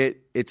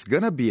 It's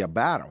going to be a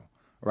battle,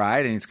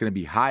 right? And it's going to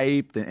be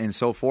hyped and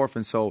so forth.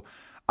 And so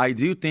I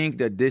do think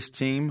that this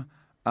team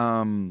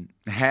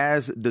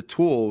has the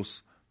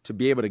tools to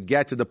be able to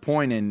get to the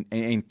point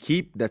and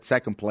keep that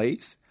second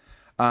place.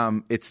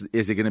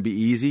 Is it going to be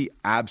easy?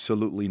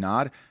 Absolutely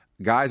not.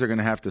 Guys are going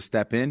to have to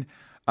step in.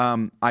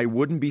 I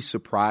wouldn't be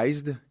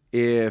surprised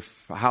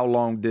if how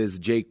long this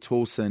Jake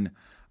Toolson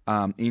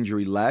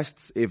injury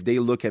lasts, if they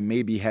look at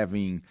maybe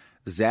having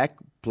Zach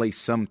play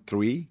some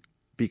three,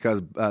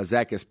 because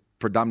Zach has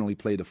predominantly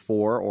played a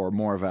four or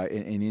more of an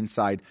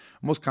inside,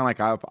 almost kind of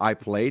like I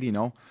played,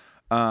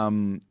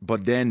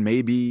 But then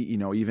maybe,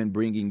 even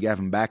bringing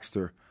Gavin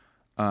Baxter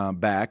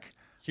back.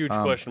 Huge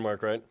question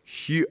mark, right?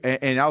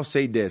 And I'll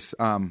say this.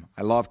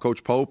 I love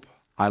Coach Pope.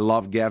 I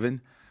love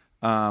Gavin.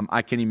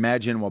 I can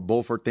imagine what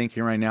both are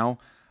thinking right now.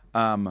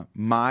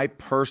 My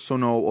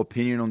personal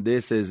opinion on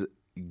this is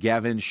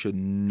Gavin should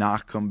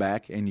not come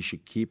back, and he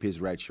should keep his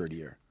redshirt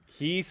year.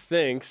 He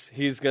thinks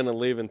he's going to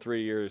leave in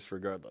 3 years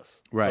regardless.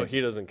 Right. So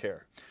he doesn't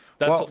care.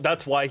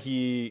 That's why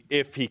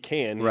if he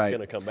can, he's going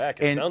to come back.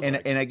 And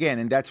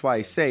again, that's why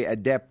I say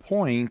at that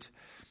point,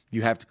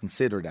 you have to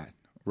consider that.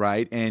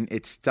 Right, and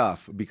it's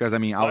tough because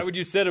why would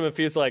you sit him if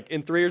he's like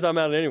in 3 years I'm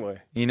out anyway?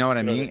 You know what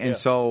I mean? And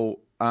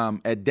so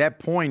at that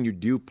point you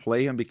do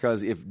play him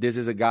because if this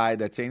is a guy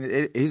that's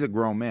saying he's a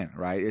grown man,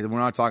 right? We're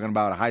not talking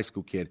about a high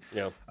school kid.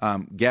 Yeah.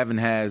 Gavin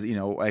has,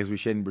 as we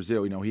said in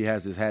Brazil, he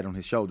has his head on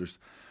his shoulders.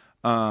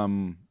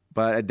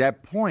 But at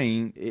that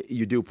point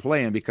you do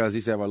play him because he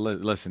said, well,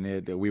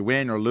 listen, we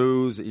win or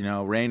lose,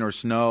 rain or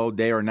snow,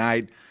 day or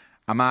night,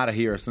 I'm out of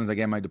here as soon as I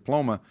get my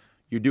diploma.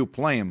 You do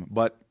play him,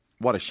 but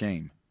what a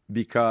shame.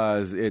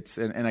 Because it's,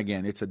 and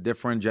again, it's a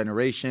different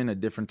generation, a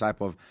different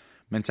type of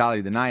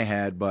mentality than I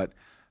had. But,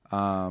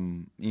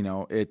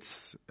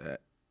 it's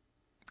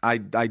I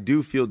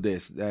do feel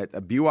this, that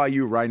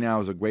BYU right now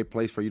is a great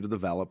place for you to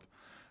develop.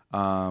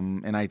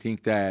 And I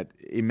think that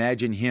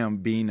imagine him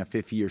being a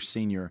fifth-year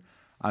senior.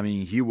 I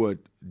mean, he would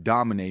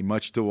dominate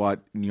much to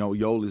what,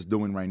 Yole is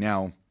doing right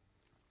now.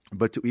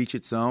 But to each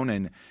its own.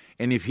 And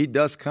if he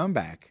does come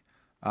back,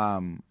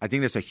 I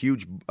think that's a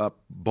huge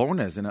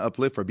bonus and an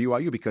uplift for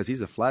BYU because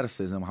he's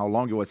athleticism, how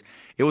long it was.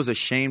 It was a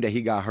shame that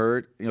he got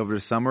hurt over the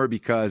summer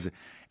because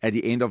at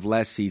the end of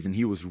last season,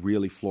 he was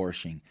really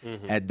flourishing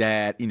at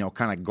that,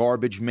 kind of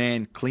garbage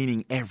man,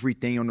 cleaning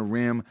everything on the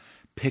rim,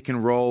 pick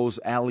and rolls,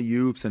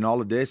 alley-oops, and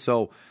all of this.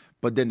 So,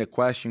 but then the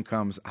question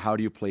comes, how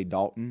do you play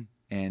Dalton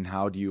and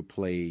how do you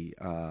play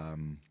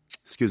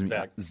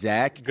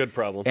Zach? Good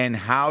problem. And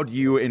how do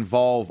you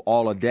involve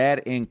all of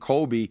that in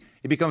Kobe?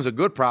 It becomes a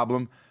good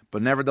problem,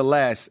 but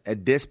nevertheless,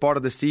 at this part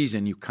of the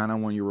season, you kind of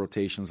want your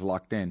rotations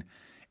locked in.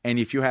 And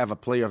if you have a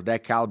player of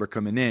that caliber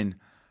coming in,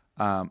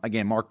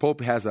 again, Mark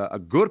Pope has a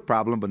good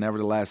problem, but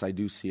nevertheless, I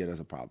do see it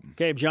as a problem.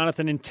 Okay,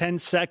 Jonathan, in 10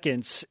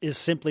 seconds, is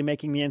simply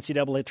making the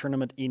NCAA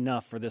tournament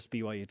enough for this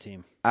BYU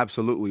team?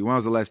 Absolutely. When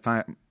was the last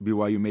time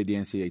BYU made the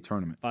NCAA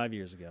tournament? 5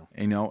 years ago.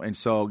 And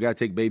so you got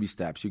to take baby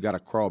steps. You got to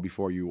crawl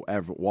before you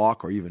ever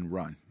walk or even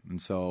run.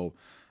 And so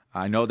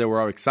I know they were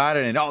all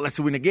excited and, let's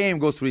win the game,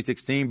 go Sweet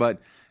 16,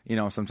 but,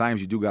 sometimes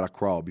you do got to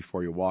crawl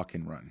before you walk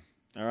and run.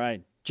 All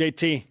right.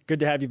 JT, good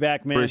to have you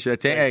back, man.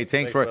 Appreciate it.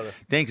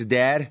 Thanks,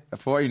 Dad,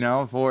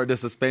 for the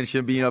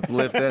suspension being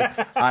uplifted.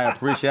 I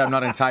appreciate it. I'm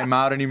not in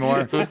timeout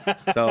anymore.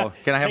 So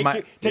can I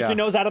have take your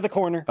nose out of the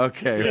corner?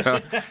 Okay,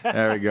 well,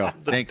 there we go.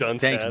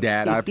 Thanks,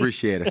 Dad. I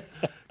appreciate it.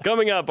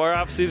 Coming up, our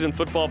off-season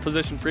football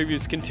position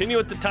previews continue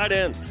at the tight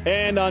ends.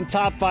 And on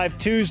Top 5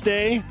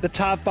 Tuesday, the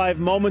top 5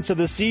 moments of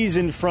the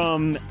season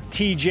from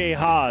TJ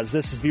Haws.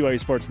 This is BYU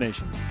Sports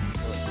Nation.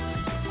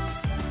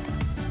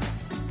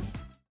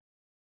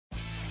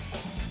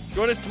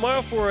 Join us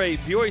tomorrow for a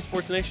BYU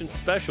Sports Nation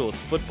special. It's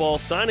football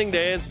signing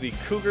day as the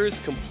Cougars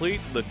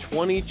complete the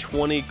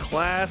 2020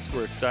 class.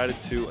 We're excited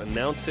to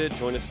announce it.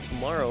 Join us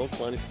tomorrow.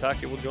 Kalani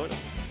Sitake will join us.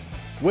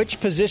 Which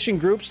position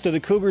groups do the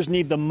Cougars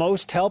need the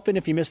most help in?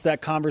 If you missed that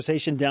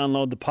conversation,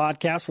 download the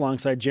podcast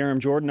alongside Jerem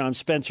Jordan. I'm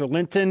Spencer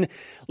Linton.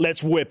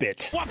 Let's whip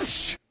it.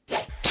 Whoops.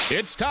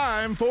 It's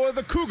time for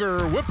the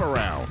Cougar Whip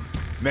Around.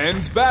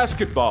 Men's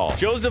basketball.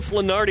 Joseph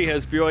Lenardi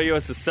has BYU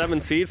as the 7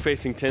 seed,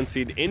 facing 10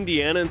 seed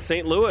Indiana and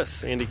St.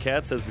 Louis. Andy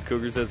Katz has the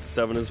Cougars as the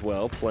 7 as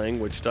well,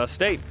 playing Wichita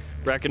State.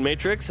 Bracket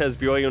Matrix has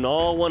BYU in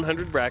all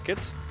 100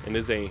 brackets and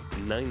is a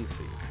 9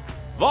 seed.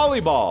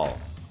 Volleyball.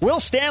 Will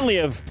Stanley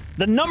of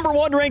the number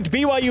 1 ranked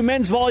BYU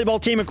men's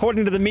volleyball team,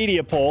 according to the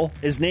media poll,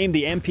 is named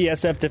the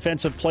MPSF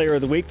Defensive Player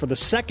of the Week for the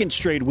second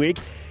straight week.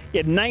 He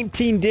had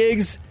 19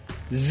 digs,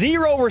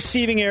 0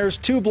 receiving errors,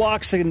 2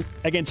 blocks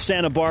against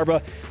Santa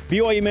Barbara.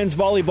 BYU men's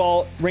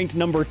volleyball ranked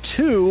number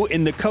 2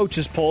 in the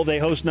coaches poll. They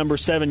host number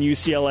 7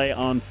 UCLA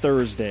on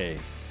Thursday.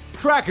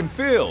 Track and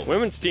field.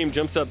 Women's team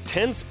jumps up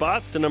 10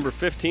 spots to number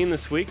 15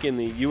 this week in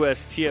the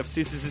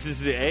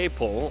USTFCCCA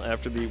poll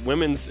after the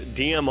women's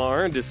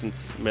DMR, distance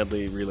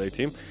medley relay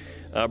team,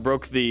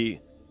 broke the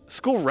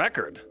school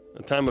record,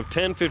 a time of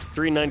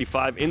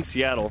 10:53.95 in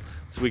Seattle.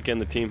 This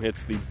weekend the team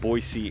hits the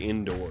Boise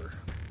Indoor.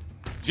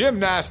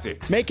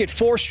 Gymnastics. Make it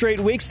 4 straight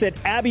weeks that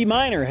Abby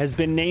Minor has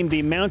been named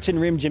the Mountain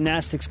Rim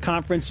Gymnastics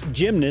Conference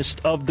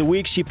Gymnast of the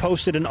Week. She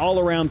posted an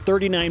all-around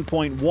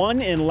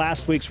 39.1 in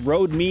last week's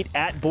road meet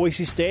at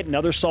Boise State.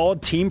 Another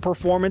solid team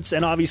performance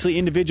and obviously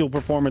individual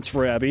performance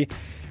for Abby.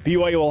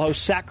 BYU will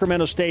host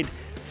Sacramento State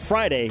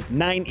Friday,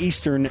 9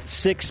 Eastern,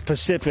 6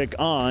 Pacific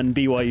on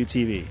BYU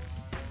TV.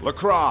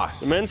 Lacrosse.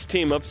 The men's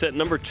team upset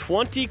number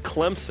 20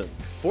 Clemson,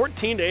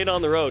 14-8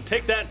 on the road.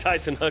 Take that,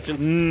 Tyson Hutchins.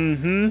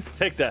 Mm-hmm.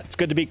 Take that. It's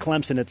good to beat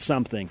Clemson at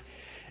something.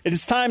 It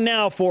is time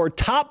now for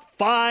Top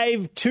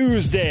 5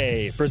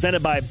 Tuesday,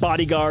 presented by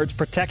Bodyguards,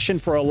 protection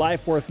for a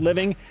life worth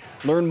living.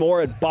 Learn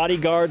more at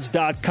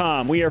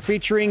bodyguards.com. We are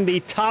featuring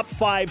the top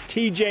 5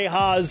 TJ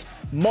Haws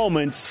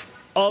moments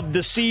of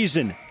the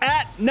season.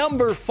 At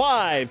number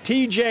 5,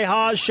 TJ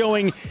Haws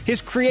showing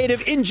his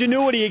creative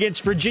ingenuity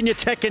against Virginia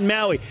Tech and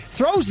Maui.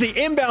 Throws the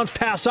inbounds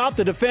pass off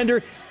the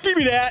defender. Give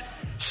me that.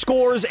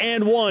 Scores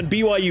and won.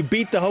 BYU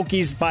beat the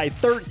Hokies by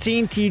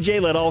 13.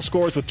 TJ led all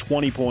scores with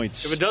 20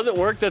 points. If it doesn't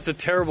work, that's a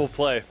terrible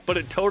play. But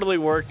it totally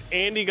worked.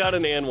 Andy got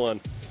an and one.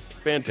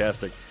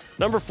 Fantastic.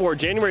 Number 4,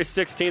 January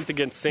 16th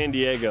against San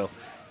Diego.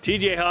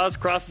 TJ Haws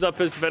crosses up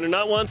his defender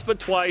not once but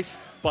twice.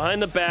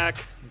 Behind the back,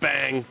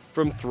 bang,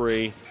 from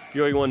 3.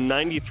 BYU won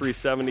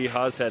 93-70.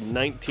 Haws had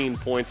 19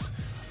 points.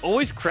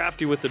 Always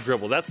crafty with the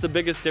dribble. That's the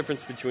biggest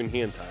difference between he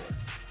and Tyler.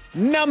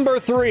 Number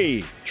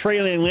 3,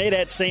 trailing late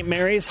at St.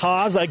 Mary's.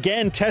 Haws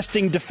again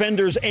testing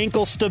defenders'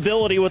 ankle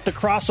stability with the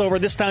crossover,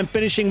 this time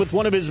finishing with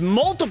one of his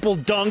multiple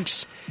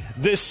dunks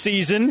this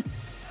season.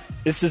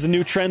 This is a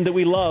new trend that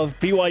we love.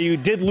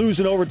 BYU did lose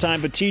in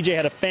overtime, but TJ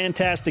had a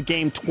fantastic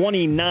game,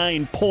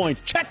 29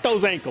 points. Check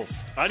those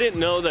ankles. I didn't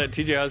know that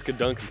TJ Haws could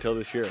dunk until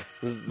this year.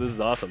 This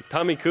is awesome.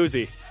 Tommy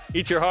Kuzi,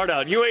 eat your heart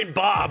out. You ain't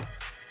Bob.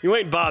 You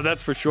ain't Bob,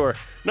 that's for sure.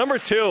 Number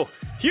 2,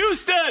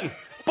 Houston.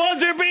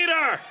 Buzzer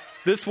beater!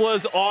 This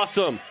was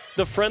awesome.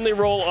 The friendly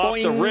roll off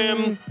the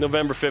rim,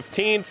 November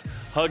 15th,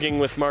 hugging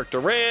with Mark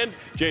Durant,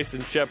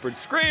 Jason Shepard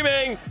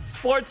screaming,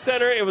 Sports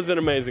Center. It was an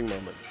amazing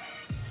moment.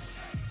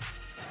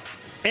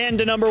 And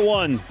to number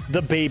one,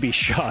 the baby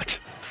shot.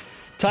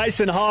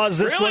 Tyson Haws,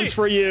 this Really? one's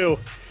for you.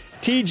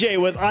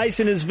 TJ with ice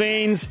in his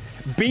veins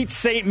beats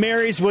St.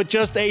 Mary's with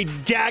just a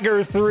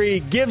dagger three.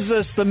 Gives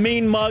us the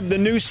mean mug, the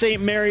new St.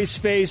 Mary's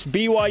face.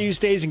 BYU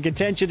stays in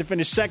contention to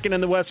finish second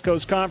in the West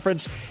Coast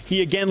Conference.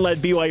 He again led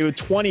BYU with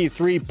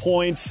 23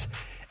 points.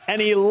 An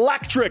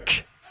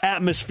electric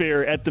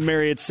atmosphere at the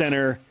Marriott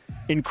Center.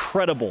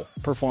 Incredible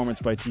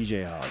performance by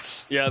TJ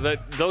Haws. Yeah,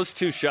 those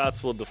two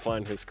shots will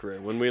define his career.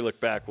 When we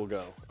look back, we'll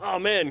go, oh,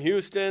 man,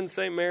 Houston,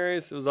 St.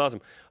 Mary's, it was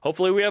awesome.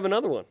 Hopefully we have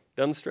another one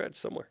down the stretch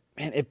somewhere.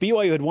 Man, if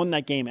BYU had won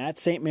that game at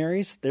St.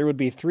 Mary's, there would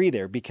be three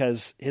there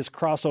because his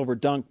crossover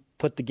dunk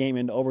put the game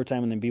into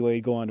overtime and then BYU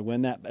would go on to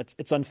win that.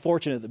 It's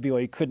unfortunate that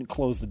BYU couldn't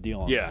close the deal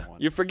on that one.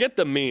 You forget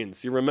the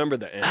means. You remember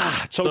the end.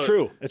 So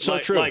true. It's so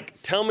true.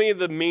 Like, tell me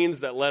the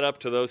means that led up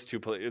to those two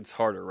plays. It's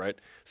harder, right?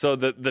 So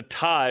the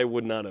tie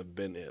would not have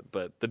been it,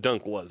 but the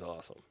dunk was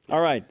awesome.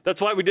 All right.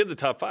 That's why we did the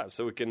top five,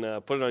 so we can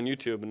put it on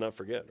YouTube and not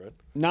forget, right?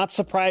 Not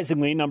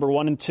surprisingly, number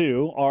 1 and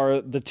 2 are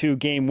the two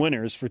game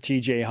winners for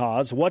TJ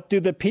Haws. What do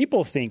the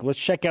people think? Let's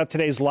check out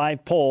today's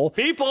live poll.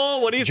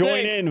 People, what do you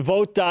Join think? in,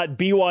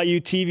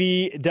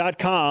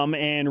 vote.byutv.com.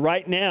 And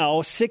right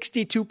now,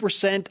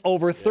 62%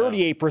 over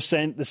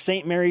 38%. The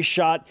St. Mary's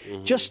shot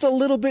just a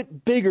little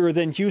bit bigger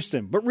than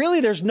Houston. But really,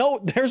 there's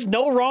no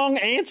wrong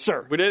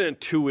answer. We did it in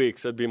 2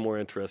 weeks. I'd be more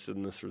interested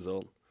in this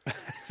result.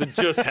 It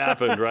just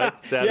happened, right?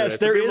 Saturday. Yes, So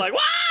there people is, are like, "Wow!"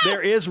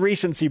 there is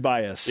recency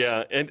bias.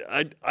 Yeah, and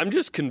I'm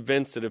just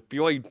convinced that if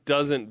BYU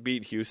doesn't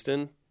beat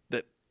Houston,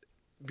 that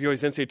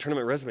BYU's NCAA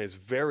tournament resume is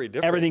very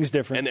different. Everything's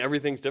different. And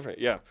everything's different,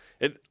 yeah.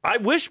 I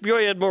wish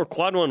BYU had more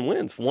quad one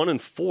wins, 1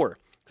 and 4.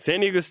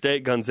 San Diego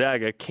State,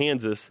 Gonzaga,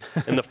 Kansas,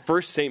 and the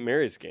first St.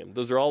 Mary's game.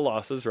 Those are all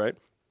losses, right?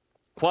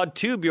 Quad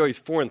 2, BYU's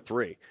 4 and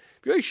 3.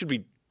 BYU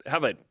should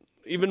have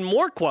even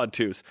more quad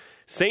 2s.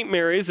 St.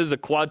 Mary's is a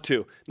quad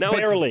 2. Now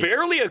Barely. It's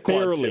barely a quad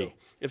Barely. 2.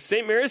 If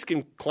St. Mary's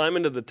can climb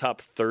into the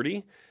top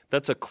 30,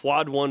 that's a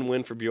quad 1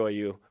 win for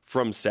BYU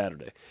from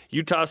Saturday.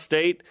 Utah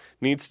State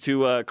needs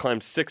to climb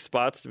 6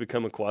 spots to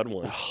become a quad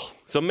 1.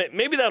 So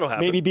maybe that'll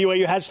happen. Maybe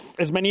BYU has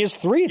as many as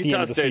 3 at the Utah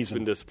end of the State's season.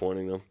 been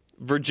disappointing, though.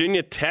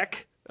 Virginia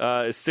Tech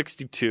is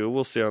 62.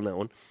 We'll see on that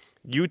one.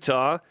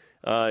 Utah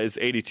is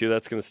 82.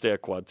 That's going to stay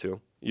at quad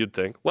 2, you'd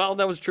think. Well,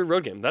 that was a true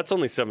road game. That's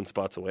only 7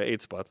 spots away,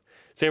 8 spots.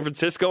 San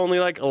Francisco only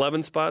like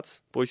 11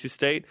 spots. Boise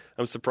State,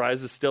 I'm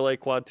surprised, is still a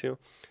quad 2.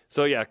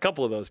 So, yeah, a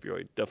couple of those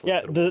BYU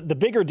definitely. Yeah, the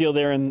bigger deal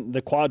there in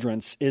the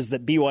quadrants is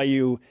that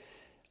BYU,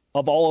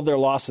 of all of their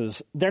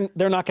losses, they're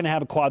not going to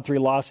have a quad 3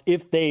 loss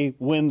if they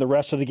win the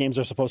rest of the games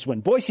they're supposed to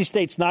win. Boise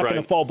State's not going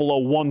to fall below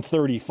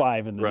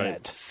 135 in the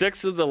net.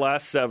 6 of the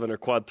last 7 are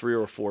quad 3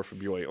 or 4 for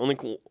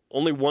BYU.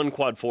 Only one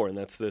quad 4, and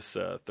that's this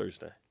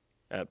Thursday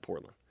at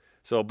Portland.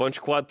 So a bunch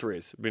of quad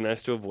 3s. It'd be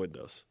nice to avoid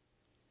those.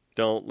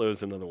 Don't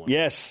lose another one.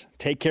 Yes,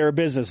 take care of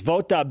business.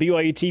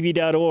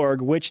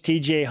 Vote.byutv.org. Which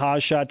TJ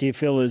Haws shot do you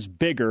feel is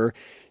bigger?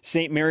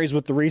 St. Mary's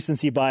with the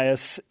recency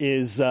bias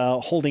is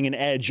holding an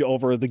edge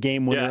over the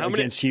game winner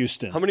against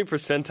Houston. How many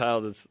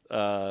percentile does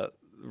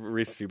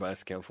recency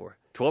bias count for?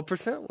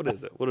 12%? What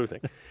is it? What do we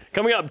think?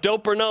 Coming up,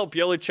 Dope or Nope,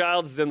 Yoeli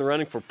Childs is in the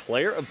running for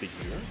Player of the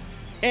Year.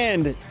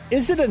 And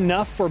is it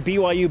enough for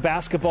BYU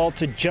basketball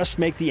to just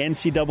make the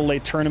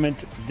NCAA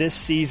tournament this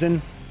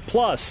season?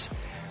 Plus,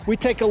 we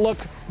take a look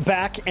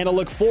back and a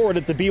look forward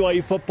at the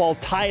BYU football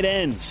tight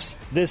ends.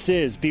 This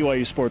is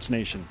BYU Sports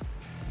Nation.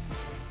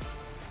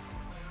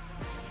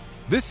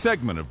 This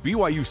segment of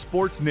BYU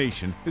Sports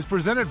Nation is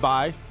presented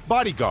by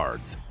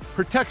Bodyguards,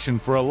 protection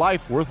for a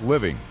life worth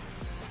living.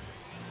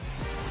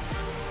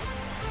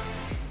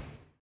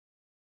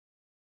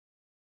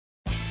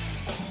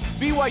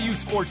 BYU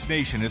Sports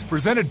Nation is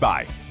presented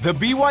by The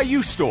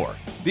BYU Store,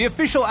 the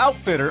official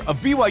outfitter of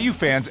BYU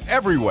fans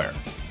everywhere.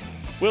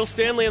 Will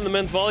Stanley and the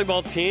men's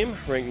volleyball team,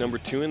 ranked number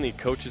 2 in the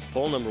coaches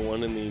poll, number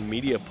 1 in the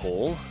media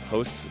poll,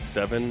 hosts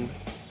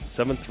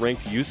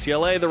 7th-ranked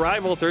UCLA, the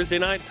rival, Thursday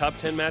night. Top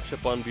 10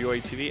 matchup on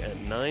BYU TV at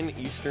 9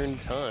 Eastern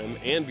time,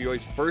 and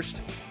BYU's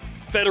first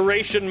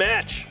Federation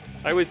match.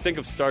 I always think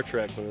of Star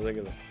Trek when I think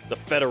of the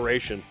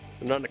Federation.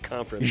 They're not in a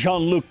conference.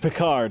 Jean-Luc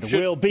Picard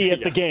will be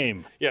at the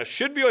game. Yeah,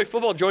 should BYU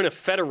football join a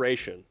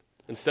federation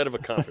instead of a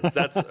conference?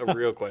 That's a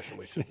real question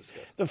we should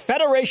discuss. The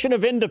Federation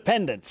of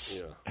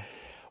Independence. Yeah.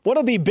 One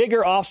of the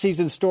bigger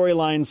offseason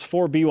storylines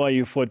for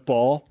BYU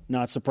football,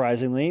 not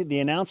surprisingly,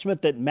 the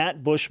announcement that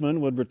Matt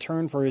Bushman would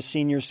return for his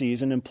senior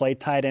season and play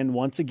tight end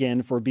once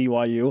again for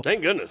BYU.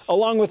 Thank goodness.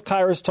 Along with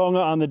Kairos Tonga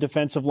on the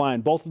defensive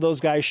line. Both of those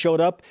guys showed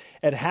up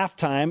at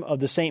halftime of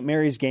the St.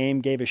 Mary's game,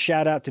 gave a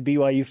shout-out to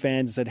BYU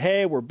fans, said,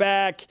 hey, we're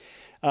back.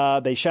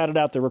 They shouted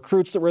out the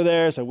recruits that were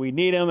there, said we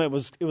need them. It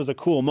was a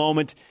cool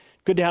moment.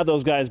 Good to have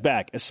those guys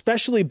back,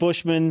 especially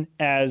Bushman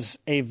as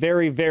a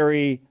very,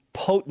 very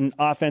potent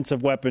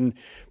offensive weapon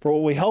for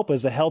what we hope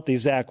is a healthy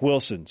Zach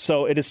Wilson.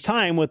 So it is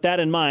time, with that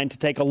in mind, to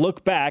take a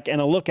look back and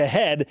a look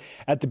ahead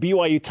at the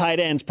BYU tight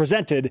ends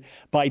presented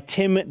by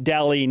Tim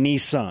Daly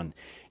Nissan.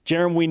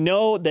 Jeremy, we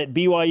know that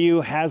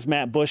BYU has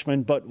Matt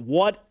Bushman, but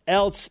what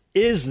else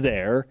is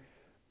there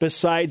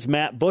besides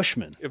Matt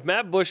Bushman? If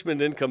Matt Bushman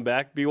didn't come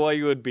back,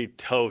 BYU would be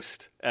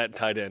toast at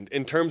tight end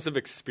in terms of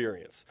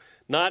experience,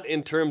 not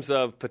in terms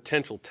of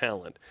potential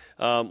talent.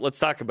 Let's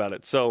talk about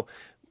it. So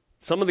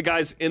some of the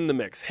guys in the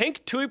mix.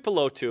 Hank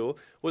Tuipulotu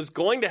was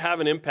going to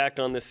have an impact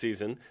on this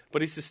season,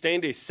 but he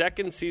sustained a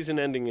second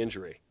season-ending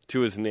injury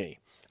to his knee.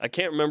 I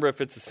can't remember if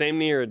it's the same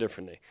knee or a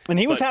different knee. And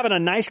he was having a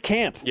nice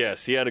camp.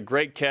 Yes, he had a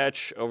great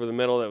catch over the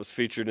middle that was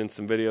featured in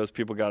some videos.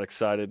 People got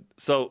excited.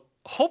 So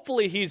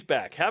hopefully he's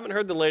back. Haven't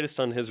heard the latest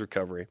on his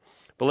recovery,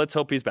 but let's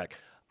hope he's back.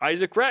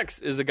 Isaac Rex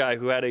is a guy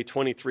who had a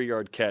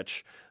 23-yard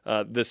catch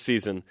this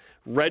season,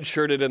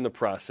 redshirted in the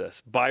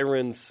process.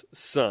 Byron's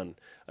son,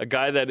 a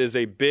guy that is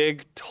a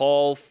big,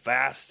 tall,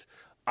 fast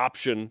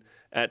option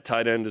at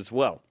tight end as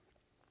well.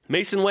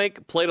 Mason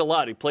Wake played a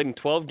lot. He played in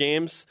 12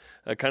 games,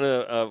 kind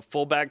of a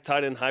fullback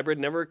tight end hybrid,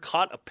 never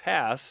caught a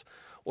pass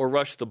or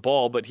rushed the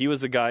ball, but he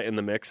was a guy in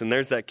the mix, and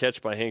there's that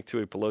catch by Hank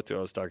Tuipulotu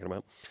I was talking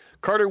about.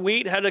 Carter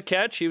Wheat had a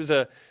catch. He was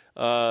a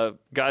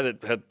guy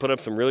that had put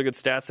up some really good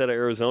stats out of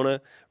Arizona,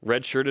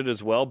 redshirted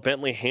as well.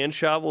 Bentley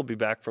Hanshaw will be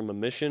back from a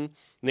mission.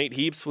 Nate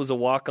Heaps was a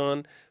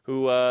walk-on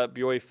who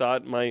BYU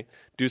thought might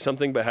do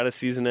something but had a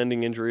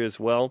season-ending injury as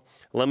well.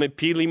 Leme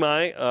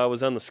Pilimai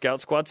was on the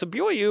scout squad. So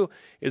BYU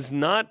is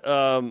not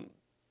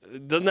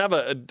doesn't have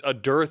a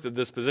dearth at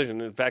this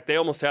position. In fact, they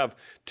almost have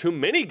too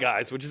many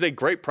guys, which is a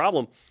great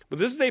problem. But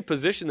this is a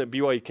position that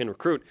BYU can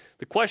recruit.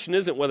 The question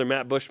isn't whether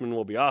Matt Bushman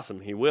will be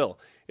awesome. He will.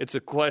 It's a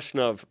question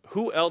of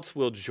who else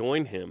will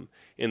join him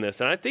in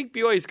this. And I think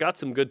BYU's got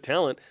some good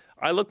talent.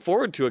 I look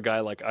forward to a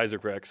guy like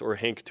Isaac Rex or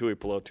Hank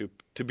Tuipulotu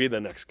to be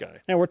the next guy.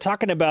 Now, we're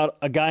talking about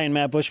a guy in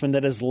Matt Bushman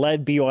that has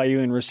led BYU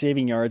in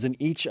receiving yards in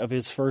each of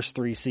his first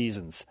 3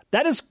 seasons.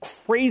 That is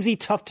crazy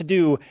tough to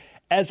do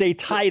as a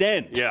tight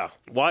end. Yeah,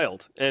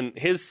 wild. And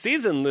his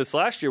season this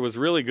last year was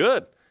really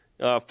good.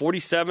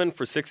 47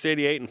 for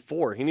 688 and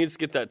 4. He needs to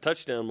get that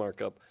touchdown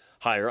mark up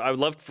higher. I would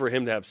love for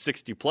him to have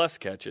 60-plus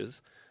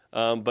catches.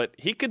 But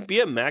he could be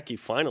a Mackey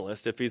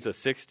finalist if he's a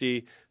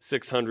 60,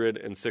 600,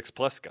 and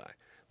 6-plus guy.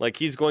 Like,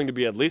 he's going to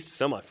be at least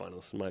a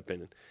semifinalist, in my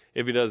opinion,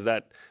 if he does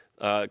that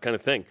kind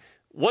of thing.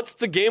 What's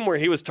the game where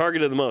he was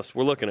targeted the most?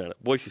 We're looking at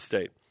it. Boise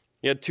State.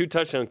 He had 2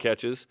 touchdown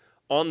catches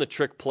on the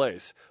trick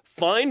plays.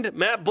 Find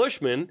Matt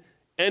Bushman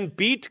and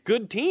beat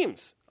good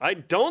teams. I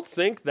don't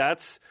think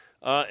that's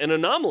an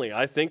anomaly.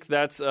 I think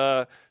that's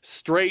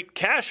straight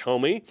cash,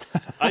 homie.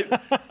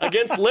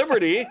 Against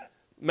Liberty,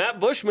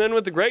 Matt Bushman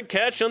with the great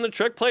catch on the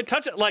trick play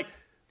touchdown. Like,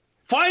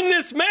 find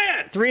this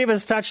man. 3 of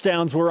his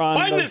touchdowns were on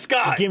find this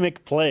guy.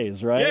 Gimmick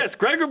plays, right? Yes,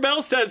 Gregor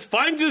Bell says,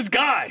 find this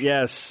guy.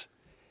 Yes.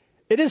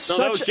 It is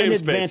such an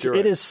advantage. Right.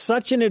 It is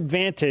such an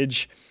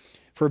advantage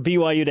for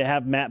BYU to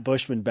have Matt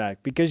Bushman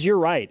back, because you're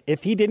right.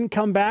 If he didn't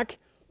come back,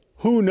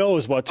 who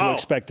knows what to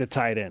expect at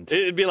tight end?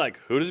 It'd be like,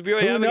 who does BYU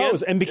have again? Who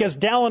knows? And because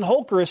Dallin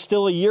Holker is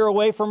still a year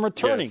away from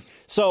returning. Yes.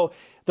 So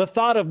the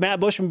thought of Matt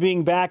Bushman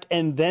being back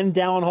and then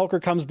Dallin Holker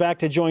comes back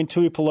to join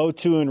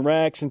Tuipulotu and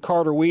Rex and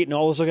Carter Wheat and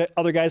all those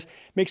other guys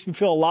makes me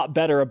feel a lot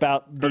better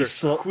about the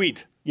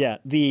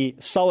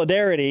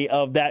solidarity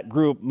of that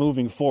group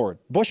moving forward.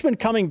 Bushman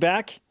coming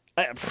back,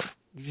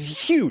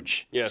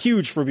 huge. Yes.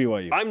 Huge for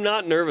BYU. I'm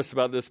not nervous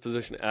about this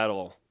position at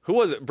all. Who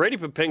was it? Brady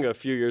Papinga a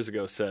few years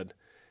ago said,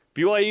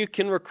 BYU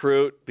can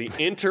recruit the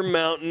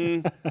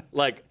intermountain,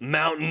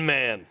 mountain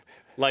man.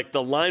 Like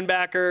the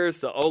linebackers,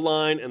 the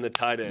O-line, and the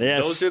tight end.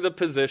 Yes. Those are the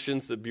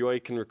positions that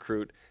BYU can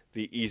recruit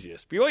the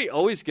easiest. BYU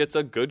always gets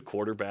a good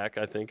quarterback,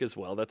 I think, as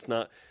well. That's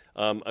not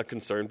a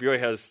concern. BYU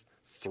has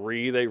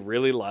 3 they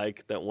really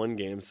like that won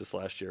games this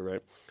last year,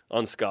 right,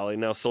 on Scully.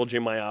 Now Soldier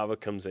Maiava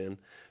comes in,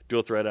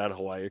 dual threat out of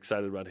Hawaii.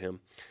 Excited about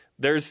him.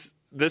 This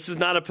is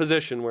not a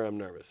position where I'm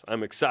nervous.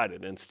 I'm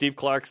excited. And Steve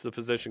Clark's the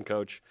position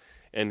coach,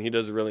 and he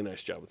does a really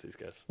nice job with these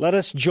guys. Let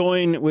us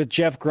join with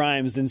Jeff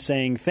Grimes in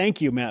saying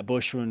thank you, Matt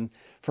Bushman,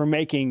 for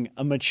making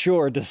a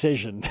mature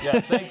decision.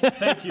 Yeah,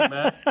 thank you,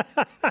 Matt.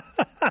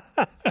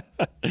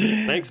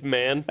 Thanks,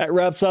 man. That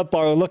wraps up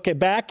our look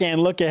back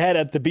and look ahead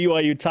at the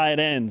BYU tight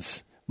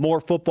ends.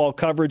 More football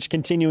coverage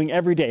continuing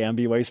every day on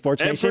BYU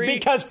Sports Nation,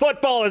 because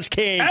football is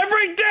king.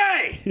 Every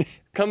day!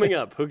 Coming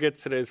up, who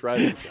gets today's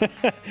rival?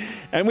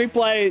 And we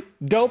play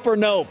Dope or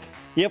Nope.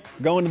 Yep,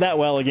 going to that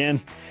well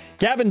again.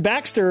 Gavin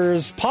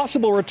Baxter's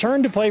possible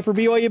return to play for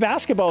BYU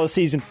basketball this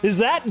season. Is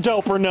that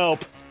dope or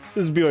nope?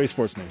 This is BYU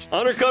Sports Nation.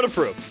 Honor code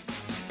approved.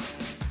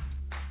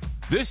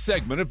 This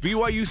segment of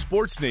BYU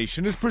Sports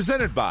Nation is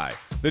presented by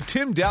the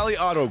Tim Daly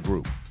Auto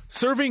Group,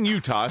 serving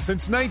Utah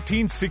since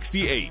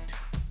 1968.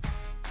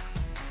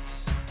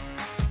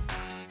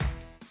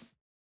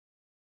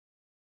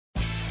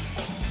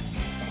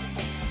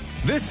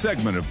 This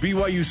segment of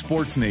BYU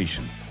Sports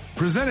Nation,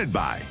 presented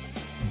by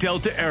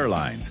Delta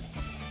Airlines.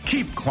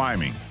 Keep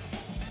climbing.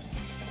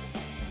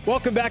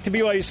 Welcome back to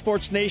BYU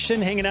Sports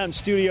Nation, hanging out in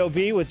Studio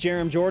B with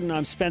Jerem Jordan.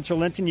 I'm Spencer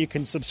Linton. You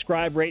can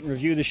subscribe, rate, and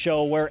review the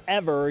show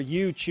wherever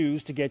you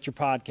choose to get your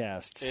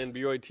podcasts. And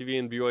BYU TV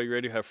and BYU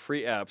Radio have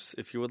free apps.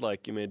 If you would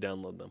like, you may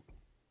download them.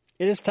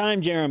 It is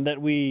time, Jerem, that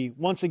we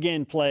once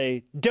again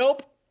play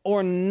Dope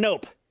or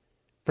Nope,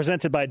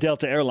 presented by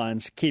Delta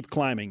Airlines. Keep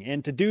climbing.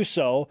 And to do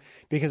so,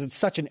 because it's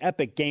such an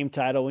epic game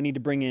title, we need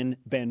to bring in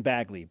Ben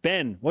Bagley.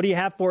 Ben, what do you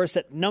have for us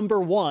at number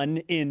 1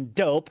 in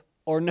Dope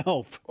or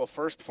Nope? Well,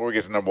 first, before we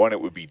get to number 1,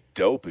 it would be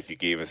dope if you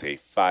gave us a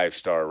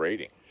 5-star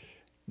rating.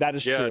 That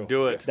is true.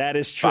 Do it. That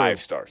is true. 5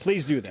 stars.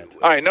 Please do that.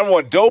 All right, number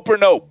 1, dope or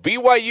nope.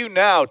 BYU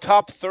now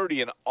top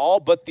 30 in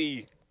all but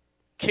the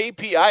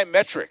KPI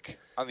metric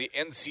on the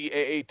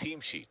NCAA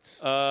team sheets.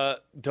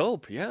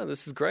 Dope. Yeah,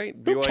 this is great.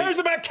 Who cares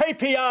about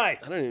KPI? I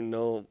don't even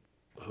know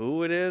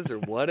who it is or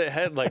what it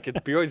had. Like,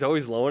 BYU's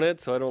always low in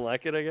it, so I don't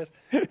like it, I guess.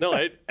 No,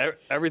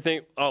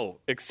 everything. Oh,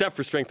 except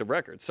for strength of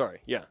record. Sorry.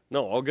 Yeah.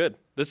 No, all good.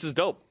 This is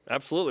dope.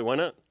 Absolutely. Why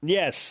not?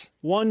 Yes.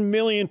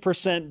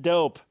 1,000,000%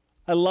 dope.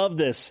 I love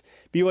this.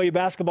 BYU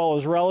basketball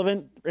is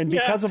relevant, and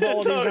because of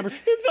all of these numbers.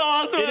 It's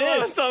awesome. It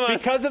is. So much.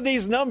 Because of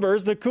these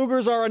numbers, the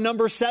Cougars are a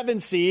number 7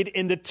 seed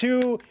in the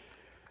 2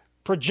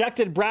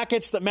 projected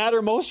brackets that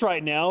matter most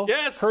right now.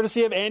 Yes.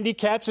 Courtesy of Andy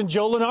Katz and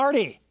Joe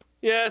Lenardi.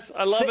 Yes,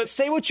 I love it.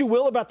 Say what you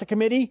will about the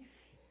committee.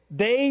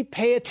 They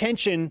pay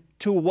attention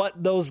to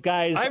what those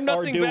guys are doing. I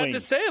have nothing bad to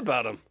say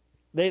about them.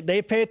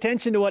 They pay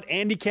attention to what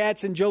Andy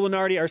Katz and Joe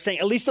Lenardi are saying,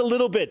 at least a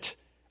little bit.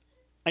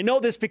 I know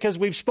this because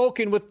we've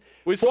spoken with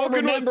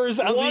former members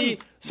of the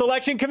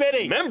selection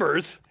committee. Member.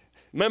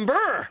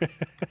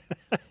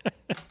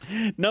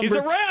 He's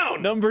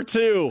around. Number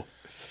 2.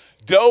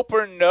 Dope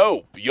or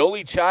nope.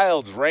 Yoli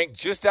Childs ranked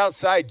just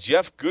outside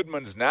Jeff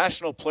Goodman's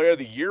National Player of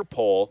the Year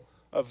poll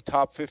of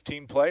top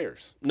 15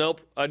 players.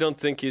 Nope. I don't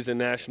think he's a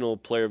National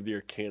Player of the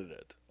Year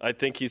candidate. I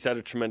think he's had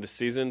a tremendous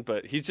season,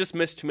 but he's just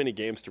missed too many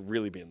games to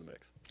really be in the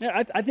mix.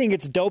 Yeah, I think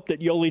it's dope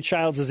that Yoli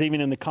Childs is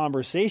even in the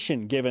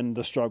conversation given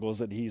the struggles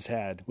that he's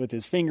had with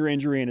his finger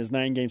injury and his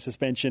 9-game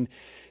suspension.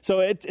 So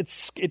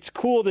it's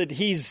cool that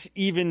he's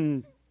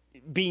even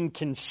being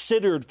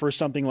considered for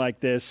something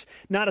like this.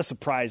 Not a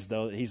surprise,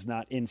 though, that he's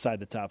not inside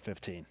the top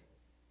 15.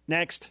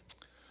 Next.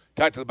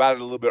 Talked about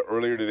it a little bit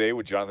earlier today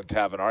with Jonathan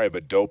Tavanari,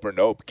 but dope or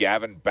nope,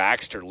 Gavin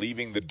Baxter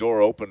leaving the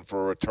door open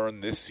for a return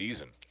this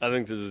season. I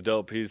think this is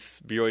dope.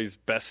 He's BYU's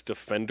best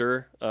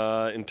defender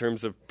in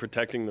terms of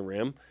protecting the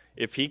rim.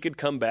 If he could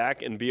come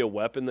back and be a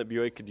weapon that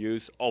BYU could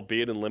use,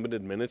 albeit in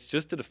limited minutes,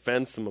 just to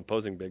defend some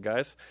opposing big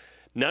guys,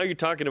 now you're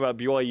talking about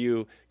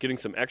BYU getting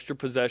some extra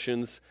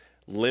possessions,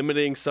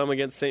 limiting some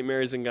against St.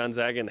 Mary's and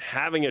Gonzaga, and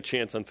having a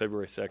chance on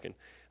February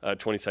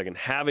 22nd,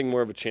 having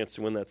more of a chance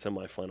to win that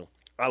semifinal.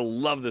 I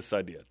love this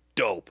idea.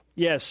 Dope.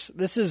 Yes,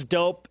 this is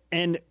dope.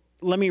 And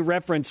let me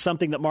reference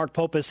something that Mark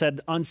Pope has said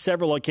on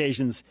several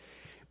occasions.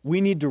 We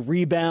need to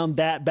rebound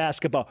that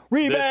basketball.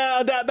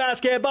 That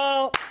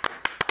basketball.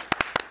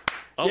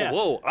 Oh, yeah.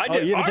 Whoa. I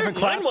did. You have a different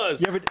clap? Mine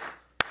was.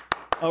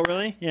 Oh,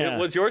 really? Yeah.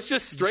 Was yours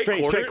just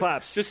straight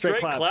claps? Just straight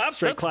claps?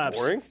 Straight That's claps.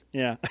 Boring.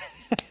 Yeah.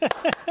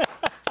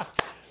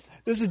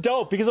 This is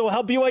dope because it will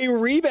help BYU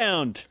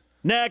rebound.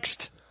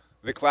 Next.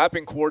 The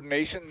clapping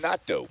coordination,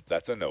 not dope.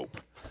 That's a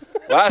nope.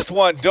 Last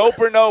one, dope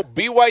or nope,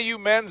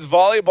 BYU men's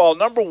volleyball,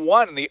 number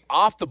 1 in the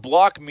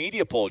off-the-block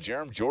media poll.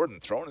 Jerem Jordan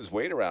throwing his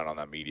weight around on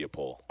that media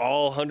poll.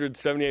 All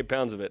 178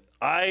 pounds of it.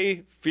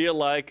 I feel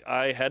like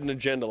I had an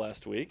agenda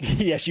last week.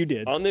 Yes, you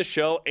did. On this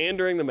show and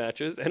during the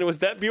matches, and it was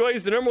that BYU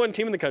is the number 1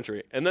 team in the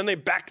country. And then they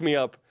backed me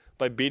up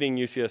by beating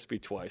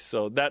UCSB twice.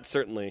 So that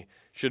certainly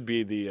should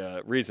be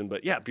the reason.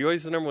 But, yeah, BYU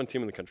is the number 1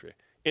 team in the country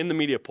in the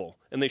media poll.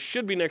 And they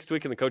should be next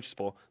week in the coaches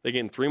poll. They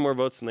gained 3 more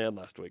votes than they had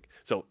last week.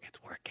 So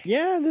it's working.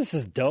 Yeah, this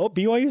is dope.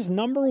 BYU's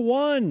number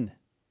 1.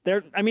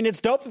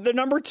 It's dope that they're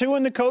number 2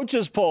 in the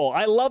coaches poll.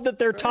 I love that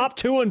they're top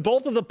 2 in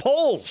both of the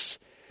polls.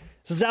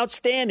 This is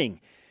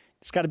outstanding.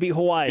 It's got to beat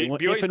Hawaii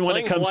if and when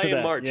it comes Hawaii to that.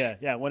 In March.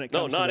 Yeah, when it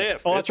comes to that. No, not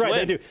if. Oh, that's right.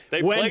 They do.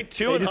 They play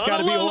 2 in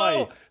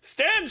Honolulu.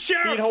 Stan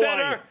Sheriff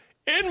Center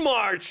in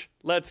March.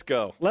 Let's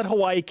go. Let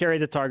Hawaii carry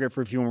the target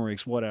for a few more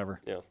weeks. Whatever.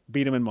 Yeah.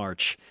 Beat them in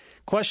March.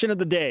 Question of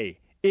the day.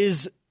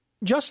 Is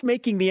just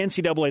making the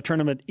NCAA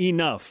tournament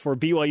enough for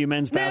BYU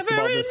men's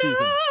basketball this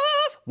season?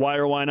 Why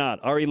or why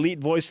not? Our elite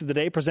voice of the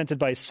day, presented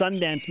by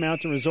Sundance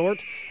Mountain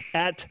Resort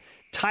at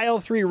Tile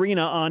 3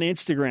 Arena on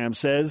Instagram,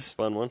 says,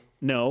 fun one.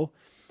 No,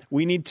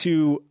 we,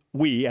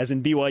 as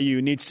in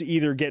BYU, needs to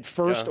either get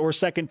first or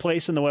second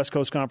place in the West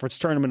Coast Conference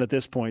tournament at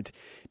this point.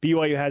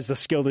 BYU has the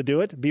skill to do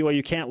it.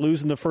 BYU can't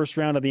lose in the first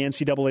round of the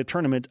NCAA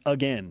tournament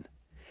again.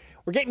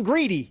 We're getting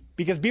greedy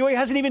because BYU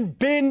hasn't even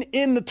been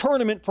in the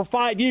tournament for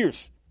 5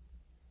 years.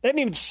 They haven't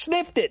even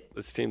sniffed it.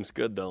 This team's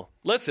good, though.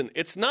 Listen,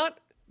 it's not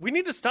 – we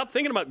need to stop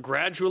thinking about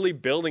gradually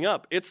building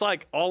up. It's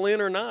like all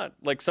in or not.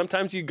 Like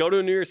sometimes you go to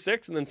a New Year's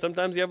Six and then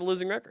sometimes you have a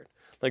losing record.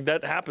 Like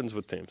that happens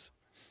with teams.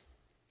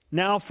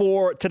 Now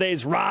for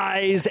today's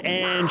Rise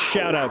and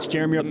Shout-outs.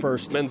 Jeremy, up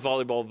first. Men's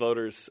volleyball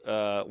voters.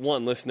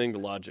 1, listening to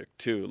Logic.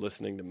 2,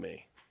 listening to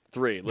me.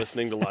 3,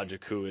 listening to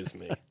Logic, who is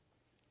me.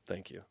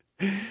 Thank you.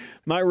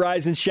 My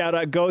Rising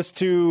shout-out goes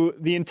to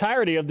the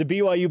entirety of the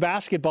BYU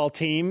basketball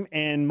team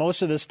and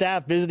most of the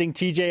staff visiting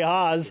TJ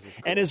Haas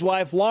and his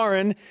wife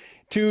Lauren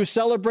to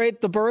celebrate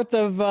the birth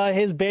of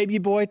his baby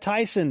boy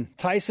Tyson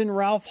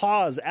Ralph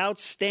Haas.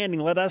 Outstanding.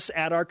 Let us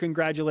add our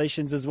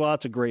congratulations as well.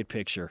 It's a great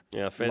picture.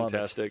 Yeah,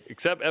 fantastic.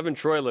 Except Evan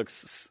Troy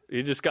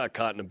he just got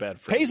caught in a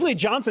bad frame. Paisley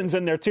Johnson's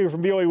in there, too,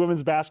 from BYU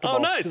women's basketball. Oh,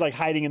 nice. She's, like,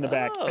 hiding in the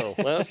back. Oh,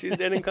 well, she's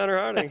dating Connor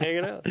Harding,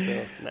 hanging out.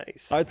 So,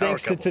 nice. Our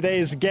thanks to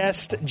today's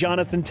guest,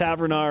 Jonathan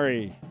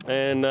Tavernari.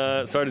 And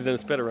sorry to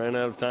Dennis Pitta, ran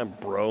out of time,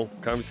 bro.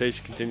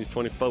 Conversation continues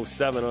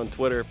 24/7 on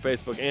Twitter,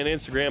 Facebook, and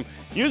Instagram.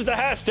 Use the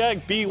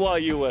hashtag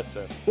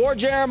BYUSN. For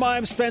Jeremiah,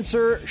 I'm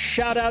Spencer.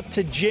 Shout out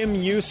to Jim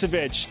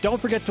Yusevich.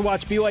 Don't forget to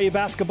watch BYU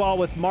basketball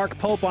with Mark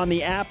Pope on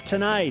the app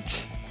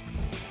tonight.